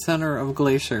Trade Center of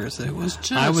glaciers. It was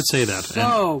just I would say that.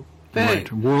 So big.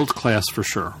 Right, world class for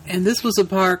sure. And this was a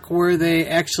park where they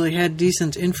actually had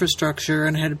decent infrastructure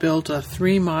and had built a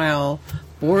 3-mile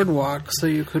boardwalk so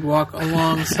you could walk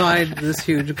alongside this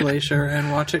huge glacier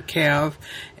and watch it calve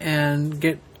and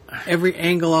get every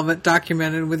angle of it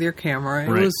documented with your camera. It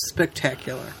was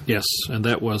spectacular. Yes, and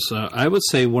that was, I would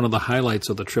say, one of the highlights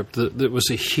of the trip. It was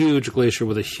a huge glacier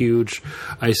with a huge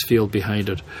ice field behind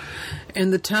it.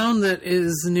 And the town that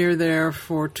is near there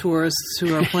for tourists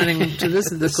who are planning to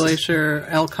visit the glacier,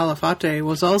 El Calafate,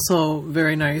 was also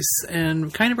very nice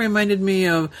and kind of reminded me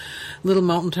of little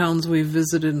mountain towns we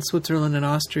visited in Switzerland and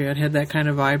Austria. It had that kind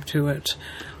of vibe to it.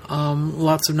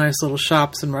 Lots of nice little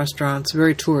shops and restaurants,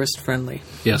 very tourist-friendly.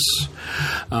 Yes.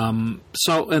 And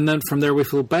then from there we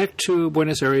flew back to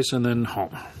Buenos Aires and then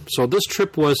home. So this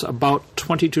trip was about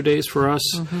 22 days for us,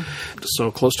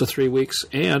 so close to 3 weeks.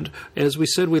 And as we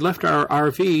said, we left our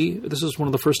RV. This is one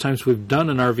of the first times we've done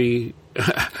an RV.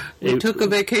 We took a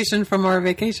vacation from our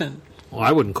vacation. Well,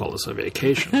 I wouldn't call this a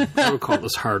vacation. I would call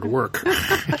this hard work.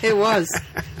 It was.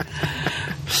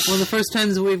 One of the first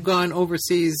times we've gone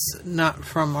overseas, not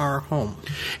from our home.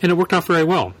 And it worked out very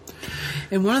well.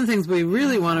 And one of the things we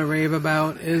really want to rave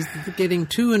about is getting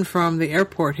to and from the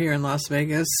airport here in Las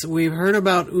Vegas. We've heard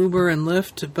about Uber and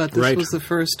Lyft, but this was the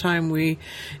first time we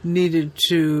needed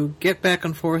to get back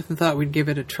and forth and thought we'd give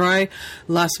it a try.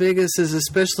 Las Vegas is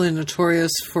especially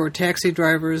notorious for taxi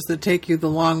drivers that take you the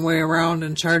long way around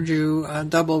and charge you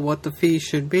double what the fee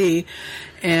should be.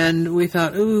 And we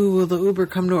thought, ooh, will the Uber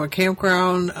come to a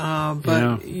campground?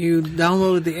 But you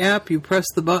downloaded the app, you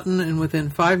pressed the button, and within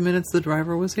 5 minutes the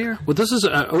driver was here. Well, this is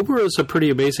Uber is a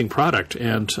pretty amazing product,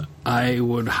 and I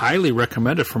would highly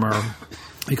recommend it from our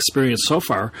experience so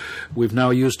far. We've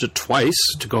now used it twice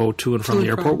to go to and from the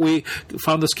airport. We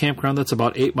found this campground that's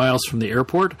about 8 miles from the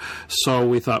airport, so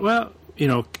we thought, well,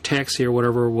 taxi or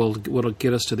whatever will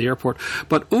get us to the airport.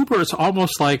 But Uber is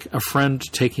almost like a friend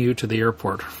taking you to the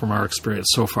airport from our experience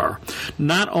so far.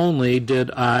 Not only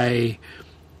did I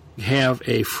have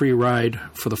a free ride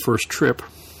for the first trip,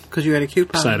 because you had a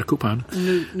coupon. I had a coupon.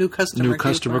 New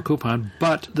customer coupon.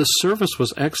 But the service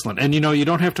was excellent. And, you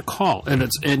don't have to call. And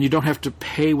you don't have to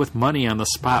pay with money on the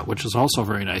spot, which is also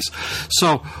very nice.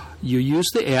 So you use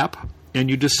the app, and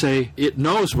you just say, it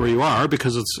knows where you are,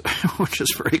 because which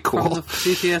is very cool. From the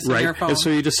GPS on your phone. And so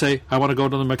you just say, I want to go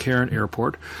to the McCarran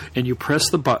Airport, and you press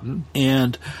the button.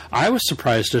 And I was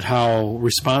surprised at how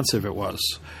responsive it was.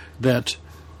 That,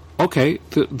 okay,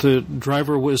 the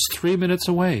driver was 3 minutes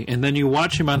away, and then you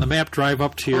watch him on the map drive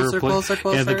up to your place. Closer.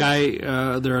 And the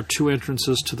guy, there are 2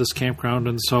 entrances to this campground,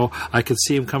 and so I could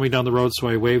see him coming down the road, so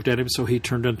I waved at him, so he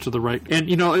turned into the right. And,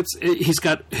 he's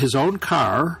got his own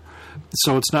car,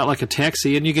 so it's not like a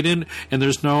taxi, and you get in, and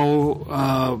there's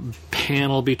no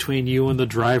panel between you and the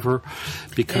driver.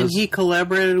 And he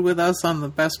collaborated with us on the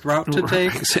best route to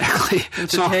take. Exactly.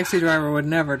 Which a taxi driver would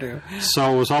never do.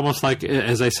 So it was almost like,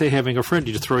 as I say, having a friend.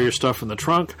 You just throw your stuff in the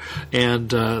trunk, and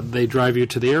they drive you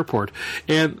to the airport.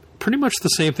 And pretty much the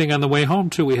same thing on the way home,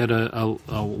 too. We had a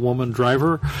woman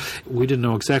driver. We didn't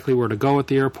know exactly where to go at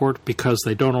the airport because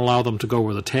they don't allow them to go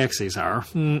where the taxis are.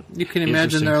 You can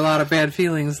imagine there are a lot of bad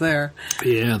feelings there.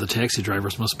 Yeah, the taxi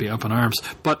drivers must be up in arms.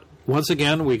 But once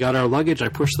again, we got our luggage. I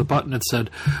pushed the button. It said,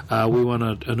 we want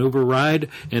an Uber ride.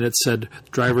 And it said,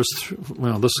 drivers,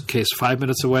 in this case, 5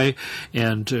 minutes away,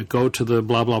 and go to the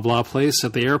blah, blah, blah place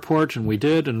at the airport. And we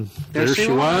did, and there she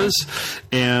was.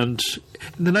 And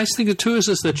the nice thing, too, is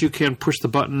that you can push the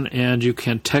button and you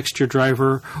can text your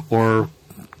driver or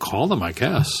call them, I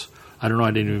guess. I don't know.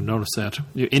 I didn't even notice that.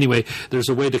 Anyway, there's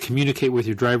a way to communicate with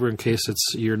your driver in case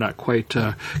you're not quite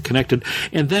connected.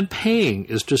 And then paying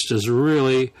is just as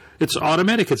really... It's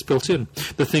automatic. It's built in.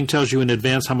 The thing tells you in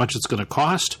advance how much it's going to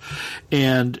cost,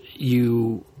 and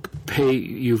you pay.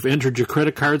 You've entered your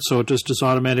credit card, so it just is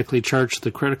automatically charged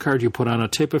the credit card. You put on a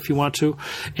tip if you want to,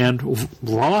 and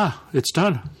voila, it's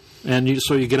done. And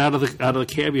so you get out of the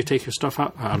cab, you take your stuff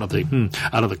out of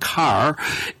the car,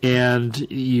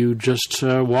 and you just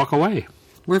walk away.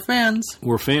 We're fans.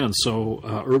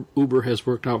 So Uber has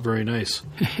worked out very nice.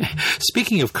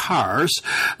 Speaking of cars,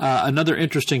 another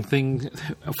interesting thing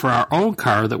for our own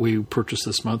car that we purchased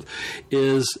this month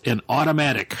is an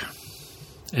automatic.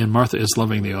 And Martha is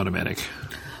loving the automatic.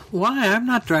 Why? I'm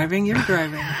not driving. You're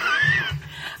driving.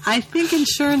 I think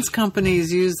insurance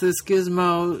companies use this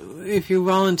gizmo. If you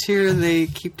volunteer, they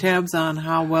keep tabs on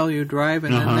how well you drive,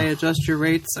 and then they adjust your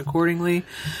rates accordingly.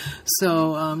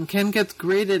 So Ken gets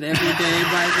graded every day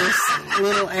by this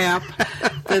little app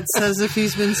that says if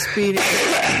he's been speeding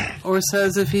or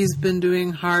says if he's been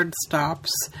doing hard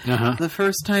stops. The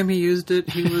first time he used it,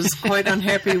 he was quite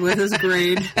unhappy with his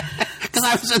grade. Because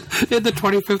I was in the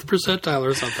 25th percentile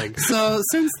or something. So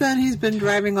since then, he's been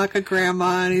driving like a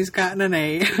grandma, and he's gotten an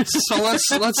A. So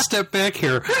let's step back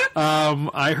here.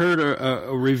 I heard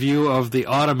a review of the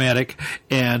Automatic,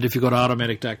 and if you go to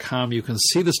Automatic.com, you can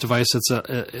see this device. It's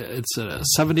a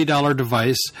 $70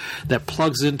 device that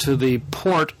plugs into the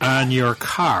port on your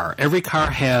car. Every car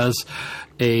has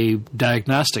a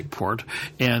diagnostic port,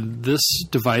 and this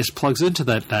device plugs into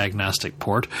that diagnostic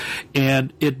port,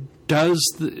 and it does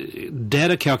the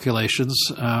data calculations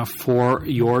for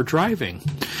your driving.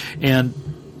 And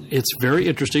it's very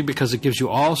interesting because it gives you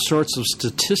all sorts of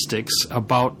statistics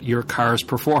about your car's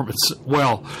performance.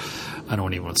 Well, I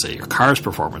don't even want to say your car's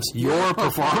performance, your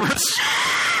performance.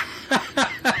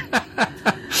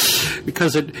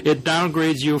 because it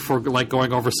downgrades you for like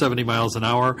going over 70 miles an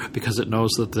hour because it knows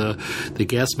that the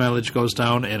gas mileage goes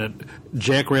down, and it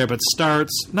jackrabbit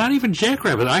starts. Not even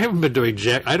jackrabbit. I haven't been doing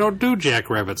I don't do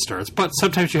jackrabbit starts, but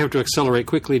sometimes you have to accelerate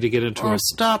quickly to get into or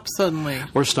stop suddenly.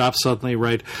 Or stop suddenly,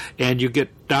 right? And you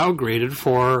get downgraded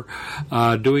for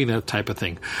doing that type of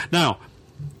thing. Now,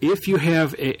 if you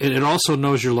have, and it also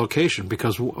knows your location,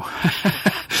 because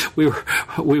we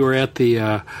were at the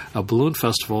a balloon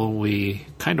festival and we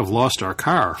kind of lost our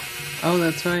car. Oh,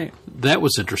 that's right. That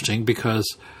was interesting because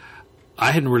I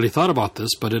hadn't really thought about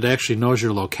this, but it actually knows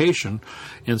your location,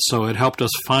 and so it helped us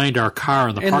find our car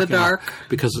in the parking lot. In the dark.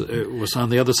 Because it was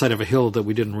on the other side of a hill that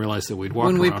we didn't realize that we'd walk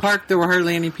around. When we parked, there were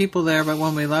hardly any people there, but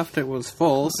when we left, it was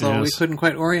full, so we couldn't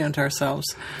quite orient ourselves.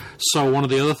 So one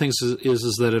of the other things is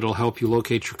that it'll help you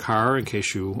locate your car in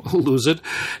case you lose it,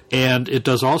 and it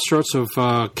does all sorts of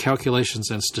calculations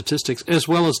and statistics, as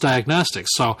well as diagnostics.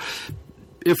 So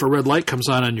if a red light comes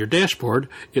on your dashboard,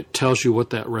 it tells you what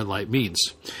that red light means.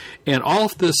 And all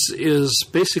of this is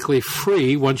basically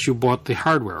free once you bought the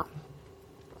hardware.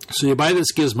 So you buy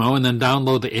this gizmo and then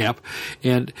download the app,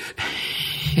 and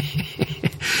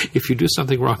if you do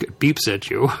something wrong, it beeps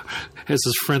at you. Has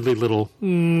this friendly little,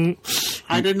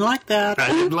 I didn't like that. I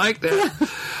didn't like that.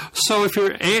 So if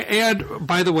you're, and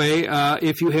by the way,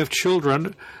 if you have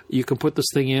children, you can put this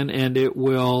thing in and it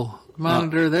will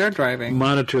monitor their driving.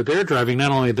 Monitor their driving,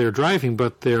 not only their driving,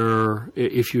 but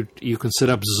if you can set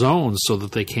up zones so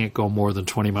that they can't go more than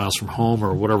 20 miles from home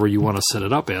or whatever you want to set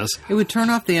it up as. It would turn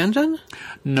off the engine?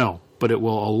 No, but it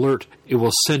will alert. It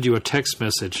will send you a text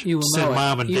message. You will send know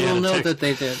mom and dad You will know text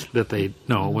that they did.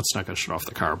 No, it's not going to shut off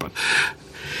the car, but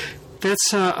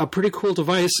that's a pretty cool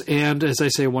device, and as I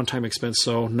say, a one-time expense,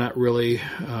 so not really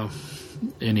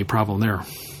any problem there.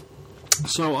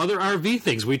 So other RV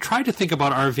things. We try to think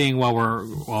about RVing while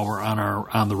we're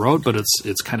on the road, but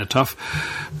it's kind of tough.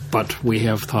 But we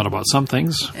have thought about some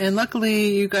things. And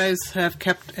luckily, you guys have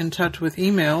kept in touch with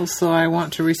emails, so I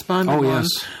want to respond to one. Yes.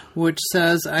 Which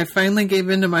says, I finally gave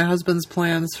in to my husband's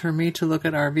plans for me to look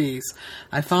at RVs.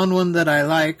 I found one that I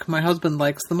like. My husband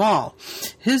likes them all.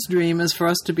 His dream is for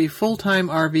us to be full-time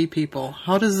RV people.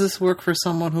 How does this work for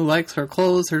someone who likes her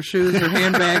clothes, her shoes, her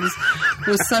handbags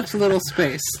with such little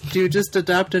space? Do you just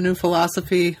adopt a new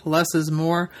philosophy, less is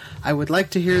more? I would like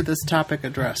to hear this topic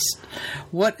addressed.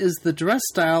 What is the dress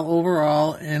style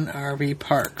overall in RV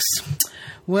parks?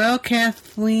 Well,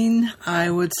 Kathleen, I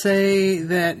would say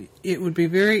that it would be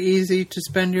very easy to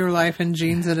spend your life in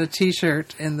jeans and a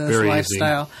T-shirt in this very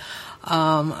lifestyle.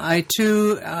 I,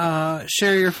 too,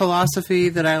 share your philosophy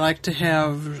that I like to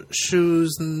have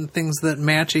shoes and things that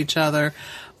match each other,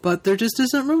 but there just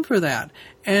isn't room for that,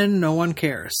 and no one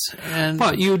cares.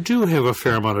 But you do have a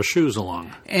fair amount of shoes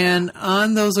along. And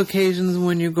on those occasions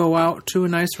when you go out to a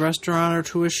nice restaurant or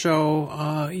to a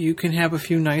show, you can have a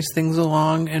few nice things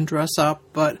along and dress up,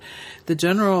 but the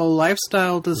general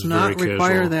lifestyle does not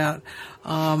require that.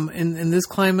 In this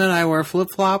climate, I wear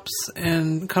flip-flops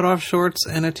and cut-off shorts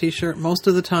and a T-shirt most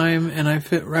of the time, and I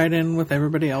fit right in with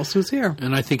everybody else who's here.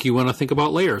 And I think you want to think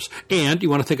about layers. And you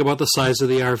want to think about the size of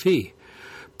the RV.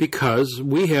 Because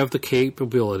we have the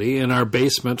capability in our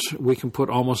basement, we can put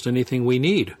almost anything we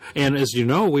need. And as you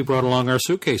know, we brought along our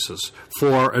suitcases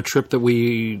for a trip that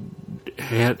we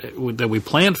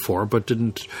planned for, but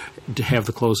didn't have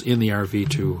the clothes in the RV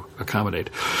to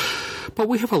accommodate. But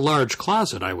we have a large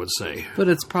closet, I would say. But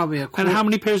it's probably a quarter. And how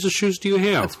many pairs of shoes do you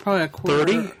have? It's probably a quarter.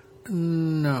 30?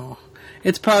 No.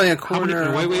 It's probably a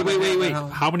quarter. Wait.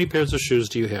 How many pairs of shoes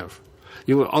do you have?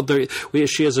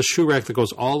 She has a shoe rack that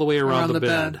goes all the way around the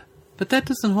bed. But that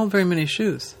doesn't hold very many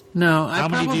shoes. No, How I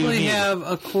many do you probably need? have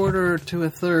a quarter to a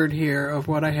third here of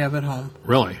what I have at home.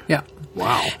 Really? Yeah.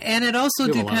 Wow. And it also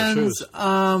You have a lot of depends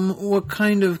shoes. what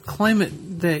kind of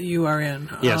climate that you are in.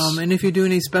 Yes. And if you do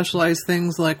any specialized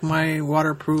things, like my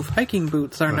waterproof hiking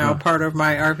boots are now part of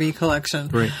my RV collection.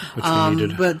 Right, which we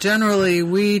needed. But generally,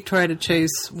 we try to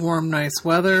chase warm, nice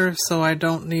weather, so I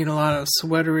don't need a lot of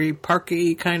sweatery,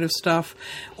 parky kind of stuff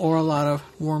or a lot of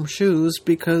warm shoes,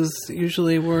 because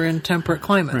usually we're in temperate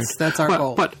climates. Right. That's our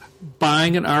goal. But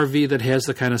buying an RV that has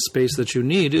the kind of space that you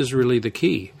need is really the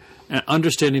key.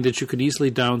 Understanding that you could easily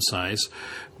downsize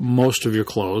most of your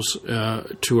clothes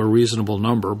to a reasonable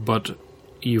number, but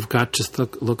you've got to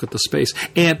look at the space.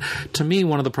 And to me,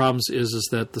 one of the problems is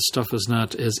that the stuff is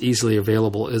not as easily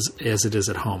available as it is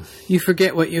at home. You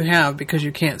forget what you have because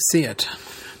you can't see it.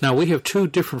 Now, we have two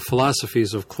different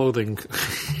philosophies of clothing.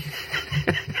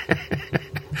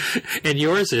 And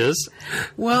yours is?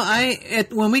 Well,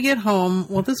 when we get home,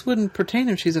 this wouldn't pertain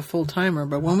if she's a full-timer,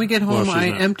 but when we get home, I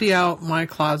empty out my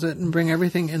closet and bring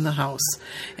everything in the house.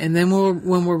 And then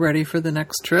when we're ready for the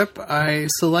next trip, I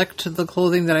select the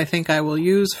clothing that I think I will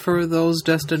use for those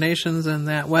destinations and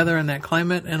that weather and that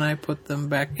climate, and I put them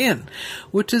back in,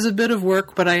 which is a bit of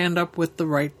work, but I end up with the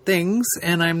right things,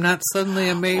 and I'm not suddenly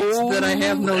amazed that I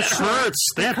have no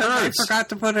shorts. That hurts. I forgot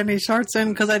to put any shorts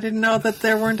in because I didn't know that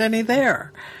there weren't any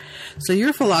there. So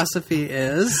your philosophy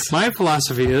is? My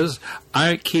philosophy is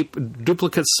I keep a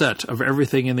duplicate set of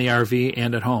everything in the RV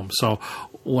and at home. So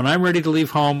when I'm ready to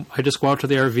leave home, I just go out to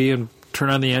the RV and turn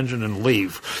on the engine and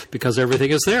leave because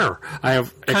everything is there. I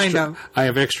have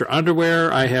extra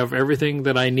underwear. I have everything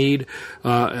that I need.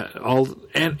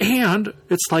 And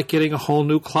it's like getting a whole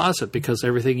new closet because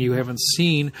everything you haven't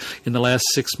seen in the last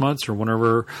 6 months or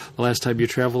whenever the last time you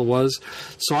traveled was.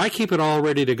 So I keep it all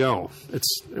ready to go.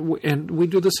 And we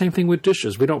do the same thing with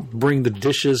dishes. We don't bring the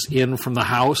dishes in from the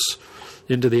house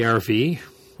into the RV.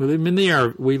 We leave them in the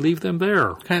RV. We leave them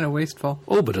there. Kind of wasteful.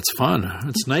 Oh, but it's fun.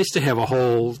 It's nice to have a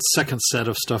whole second set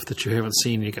of stuff that you haven't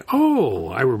seen. You go, oh,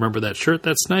 I remember that shirt.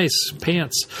 That's nice.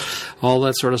 Pants. All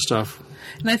that sort of stuff.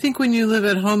 And I think when you live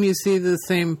at home, you see the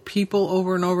same people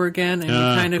over and over again, and you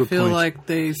kind of feel like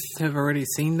they have already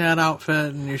seen that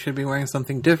outfit, and you should be wearing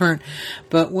something different.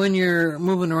 But when you're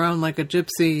moving around like a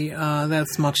gypsy,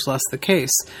 that's much less the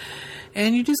case.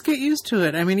 And you just get used to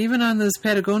it. I mean, even on this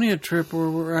Patagonia trip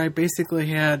where I basically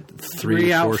had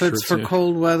three outfits for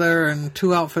cold weather and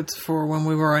 2 outfits for when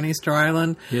we were on Easter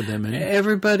Island. You had that many?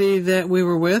 Everybody that we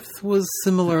were with was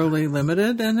similarly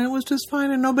limited, and it was just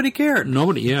fine, and nobody cared.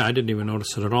 I didn't even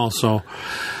notice it at all. So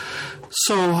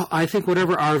I think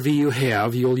whatever RV you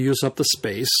have, you'll use up the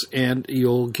space, and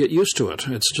you'll get used to it.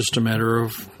 It's just a matter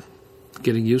of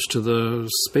getting used to the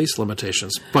space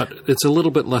limitations, but it's a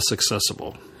little bit less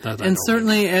accessible. And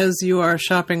certainly as you are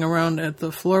shopping around at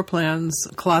the floor plans,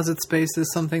 closet space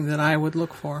is something that I would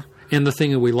look for. And the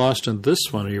thing that we lost in this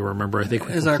one, you remember, I think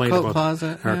we is complained our coat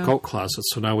closet. Our coat closet.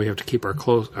 So now we have to keep our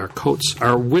coats, our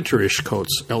winterish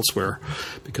coats elsewhere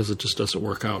because it just doesn't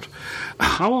work out.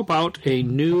 How about a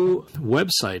new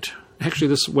website? Actually,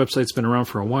 this website's been around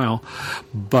for a while,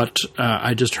 but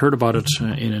I just heard about it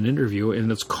in an interview,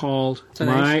 and it's called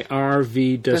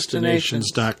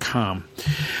myrvdestinations.com.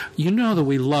 You know that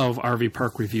we love RV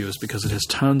park reviews because it has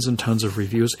tons and tons of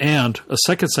reviews, and a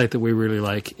second site that we really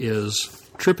like is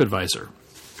TripAdvisor.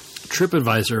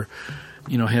 TripAdvisor,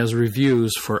 has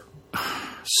reviews for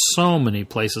so many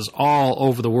places all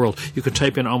over the world. You could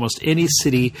type in almost any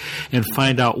city and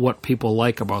find out what people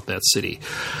like about that city.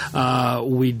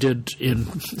 We did in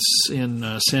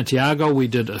Santiago, we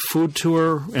did a food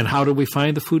tour. And how did we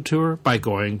find the food tour? By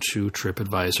going to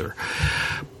TripAdvisor.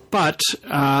 But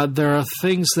there are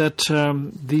things that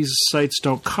these sites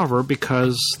don't cover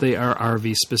because they are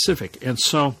RV specific. And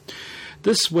so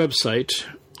this website,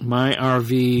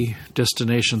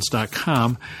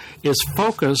 myrvdestinations.com, is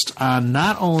focused on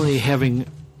not only having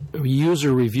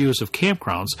user reviews of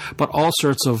campgrounds, but all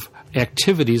sorts of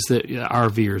activities that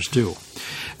RVers do.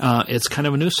 It's kind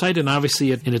of a new site, and obviously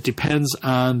it depends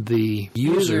on the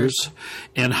users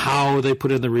and how they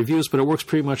put in the reviews, but it works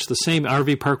pretty much the same.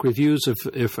 RV park reviews,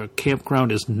 if a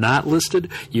campground is not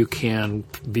listed, you can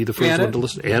be the first one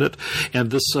to add it. And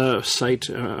this site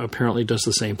apparently does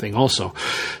the same thing also.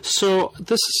 So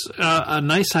this is a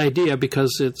nice idea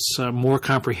because it's more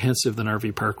comprehensive than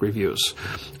RV park reviews.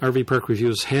 RV park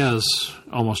reviews has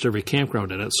almost every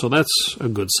campground in it, so that's a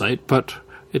good site, but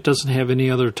it doesn't have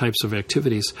any other types of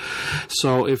activities.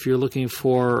 So if you're looking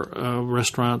for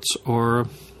restaurants or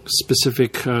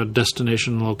specific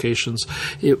destination locations,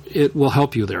 it will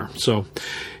help you there. So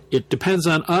it depends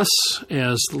on us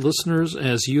as listeners,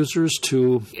 as users,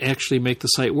 to actually make the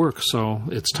site work. So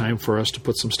it's time for us to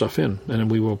put some stuff in,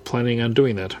 and we were planning on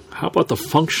doing that. How about the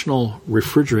functional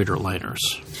refrigerator liners?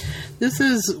 This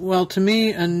is, to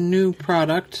me, a new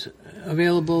product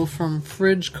available from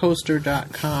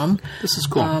FridgeCoaster.com. This is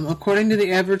cool. According to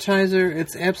the advertiser,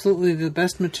 it's absolutely the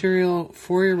best material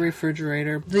for your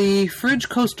refrigerator. The Fridge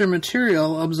Coaster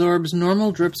material absorbs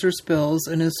normal drips or spills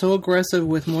and is so aggressive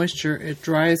with moisture it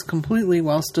dries completely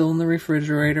while still in the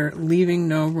refrigerator, leaving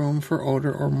no room for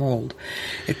odor or mold.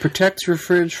 It protects your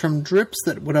fridge from drips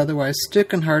that would otherwise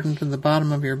stick and harden to the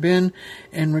bottom of your bin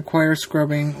and require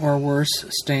scrubbing or worse,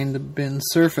 stain the bin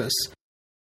surface.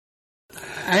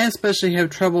 I especially have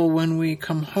trouble when we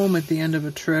come home at the end of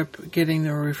a trip getting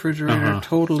the refrigerator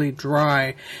totally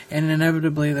dry, and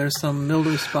inevitably there's some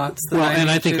mildew spots.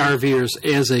 I think RVers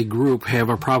as a group have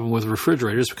a problem with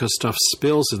refrigerators because stuff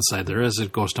spills inside there as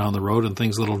it goes down the road and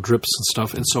little drips and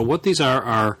stuff. And so what these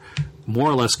are more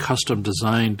or less custom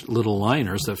designed little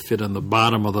liners that fit on the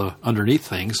bottom of the underneath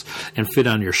things and fit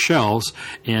on your shelves,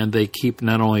 and they keep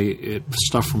not only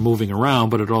stuff from moving around,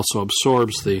 but it also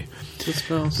absorbs the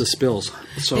spills.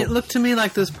 So it looked to me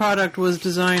like this product was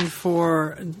designed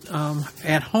for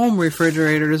at-home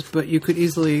refrigerators, but you could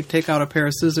easily take out a pair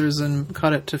of scissors and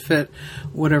cut it to fit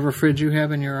whatever fridge you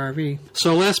have in your RV.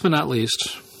 So last but not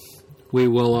least, we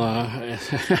will,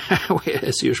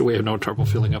 as usual, we have no trouble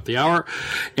filling up the hour.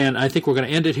 And I think we're going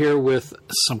to end it here with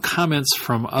some comments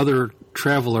from other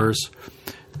travelers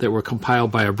that were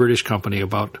compiled by a British company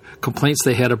about complaints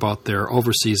they had about their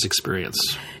overseas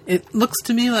experience. It looks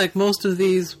to me like most of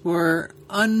these were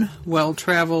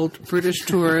unwell-traveled British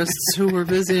tourists who were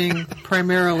visiting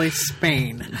primarily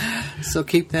Spain. So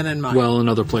keep that in mind. Well, in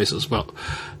other places. Well,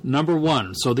 number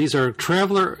one, so these are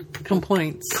traveler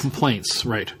complaints,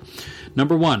 right.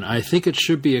 Number one, I think it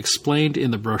should be explained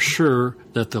in the brochure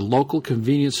that the local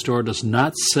convenience store does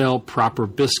not sell proper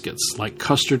biscuits like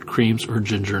custard creams or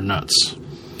ginger nuts.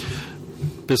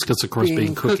 Biscuits, of course,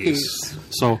 being cookies.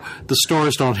 So the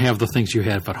stores don't have the things you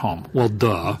have at home. Well,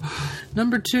 duh.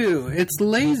 Number two, it's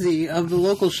lazy of the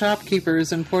local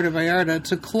shopkeepers in Puerto Vallarta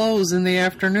to close in the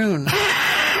afternoon.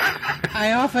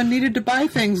 I often needed to buy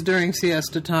things during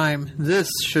siesta time. This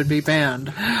should be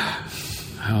banned.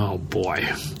 Oh, boy.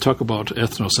 Talk about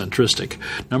ethnocentristic.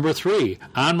 Number three,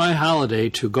 on my holiday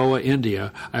to Goa,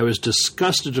 India, I was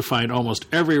disgusted to find almost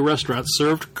every restaurant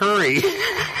served curry.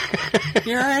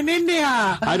 You're in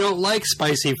India. I don't like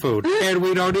spicy food, and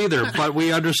we don't either, but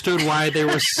we understood why it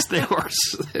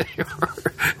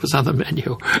was on the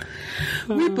menu.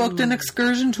 We booked an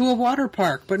excursion to a water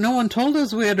park, but no one told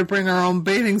us we had to bring our own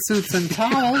bathing suits and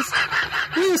towels.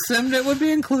 We assumed it would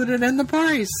be included in the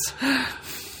price.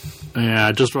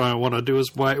 Yeah, just what I want to do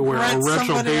is wear a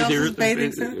retro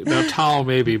bathing suit. A towel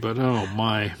maybe, but oh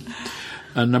my.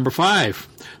 Number five,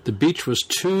 the beach was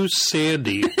too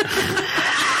sandy.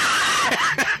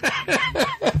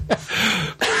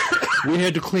 We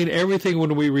had to clean everything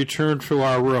when we returned to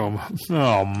our room.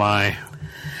 Oh my.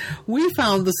 We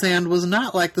found the sand was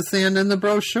not like the sand in the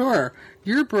brochure.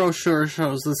 Your brochure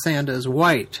shows the sand is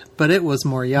white, but it was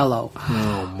more yellow.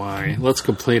 Oh my. Let's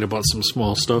complain about some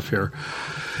small stuff here.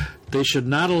 They should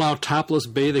not allow topless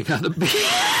bathing on the beach.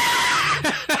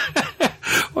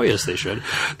 Oh yes, they should.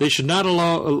 They should not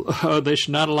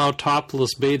allow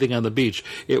topless bathing on the beach.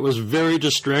 It was very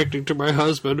distracting to my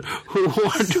husband,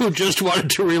 who just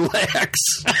wanted to relax.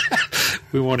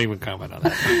 We won't even comment on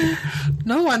that.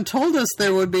 No one told us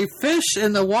there would be fish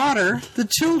in the water. The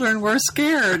children were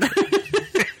scared.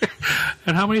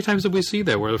 And how many times did we see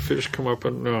that where the fish come up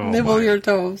and nibble your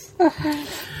toes?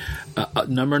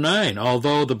 Number 9,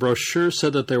 although the brochure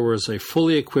said that there was a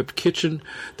fully equipped kitchen,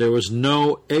 there was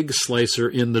no egg slicer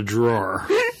in the drawer.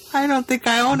 I don't think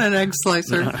I own an egg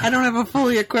slicer. I don't have a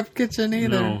fully equipped kitchen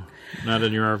either. No, not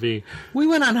in your RV. We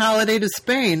went on holiday to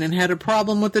Spain and had a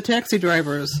problem with the taxi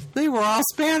drivers. They were all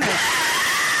Spanish.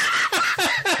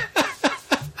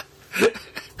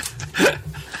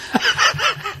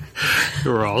 They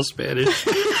were all Spanish.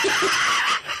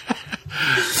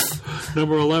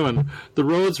 Number 11, the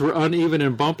roads were uneven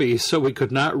and bumpy, so we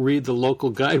could not read the local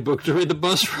guidebook during the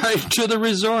bus ride to the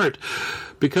resort.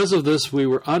 Because of this, we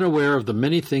were unaware of the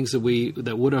many things that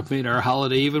would have made our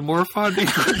holiday even more fun. So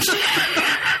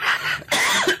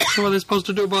what are they supposed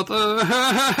to do about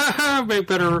make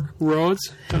better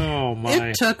roads? Oh, my.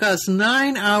 It took us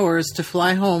 9 hours to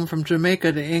fly home from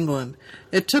Jamaica to England.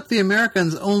 It took the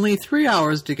Americans only 3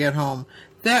 hours to get home.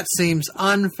 That seems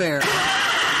unfair.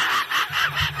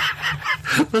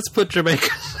 Let's put Jamaica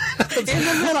in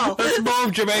the middle. Let's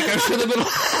move Jamaica to the middle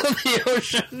of the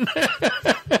ocean.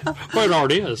 Well, it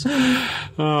already is.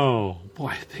 Oh,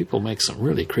 boy, people make some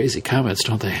really crazy comments,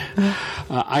 don't they?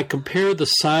 I compared the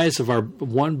size of our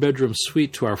one-bedroom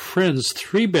suite to our friend's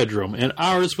 3-bedroom, and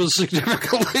ours was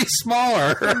significantly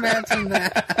smaller. Imagine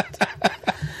that.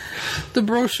 The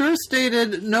brochure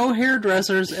stated no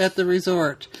hairdressers at the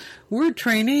resort. We're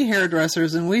trainee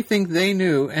hairdressers, and we think they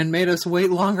knew and made us wait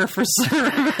longer for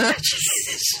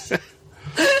service.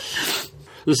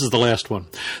 This is the last one.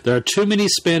 There are too many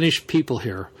Spanish people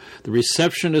here. The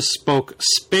receptionist spoke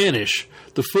Spanish.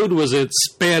 The food was in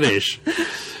Spanish.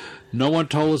 No one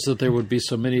told us that there would be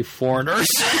so many foreigners.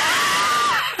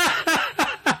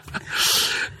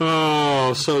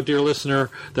 Oh, so dear listener,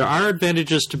 there are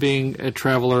advantages to being a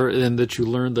traveler in that you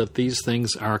learn that these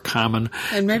things are common.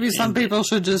 And maybe some people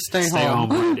should just stay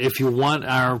home. Right. If you want,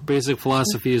 our basic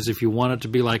philosophy is if you want it to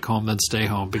be like home, then stay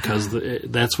home, because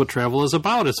that's what travel is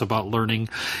about. It's about learning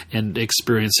and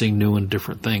experiencing new and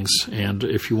different things. And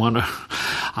if you want to,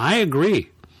 I agree.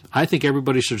 I think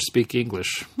everybody should speak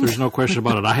English. There's no question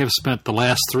about it. I have spent the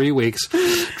last 3 weeks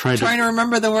trying to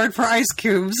remember the word for ice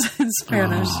cubes in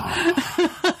Spanish.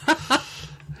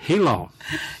 Hilo.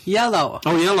 Yellow.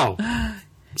 Oh, yellow.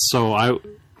 So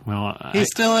he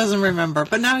still doesn't remember,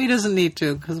 but now he doesn't need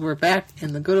to because we're back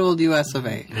in the good old US of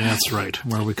A. That's right,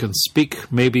 where we can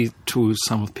speak maybe to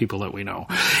some people that we know.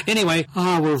 Anyway,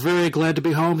 we're very glad to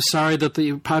be home. Sorry that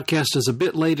the podcast is a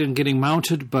bit late in getting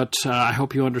mounted, but I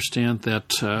hope you understand that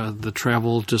the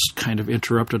travel just kind of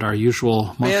interrupted our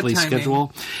usual monthly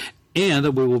schedule. And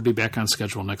that we will be back on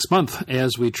schedule next month.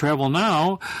 As we travel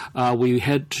now, we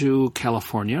head to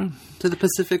California. To the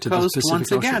Pacific Coast once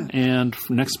again. And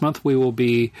next month we will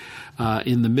be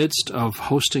in the midst of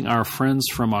hosting our friends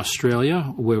from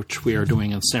Australia, which we are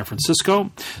doing in San Francisco.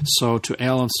 So to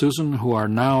Al and Susan, who are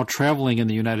now traveling in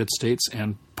the United States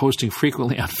and posting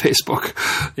frequently on Facebook,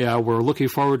 we're looking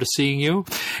forward to seeing you.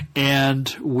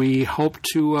 And we hope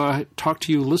to talk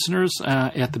to you listeners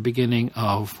at the beginning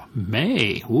of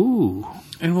May. Ooh.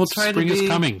 And we'll try Spring is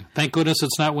coming. Thank goodness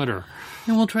it's not winter.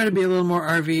 And we'll try to be a little more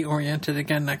RV-oriented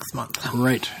again next month.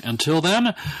 Right. Until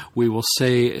then, we will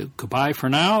say goodbye for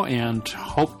now and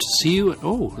hope to see you.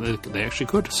 They actually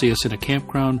could see us in a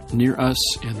campground near us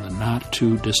in the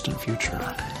not-too-distant future.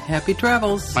 Happy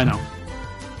travels. Bye now.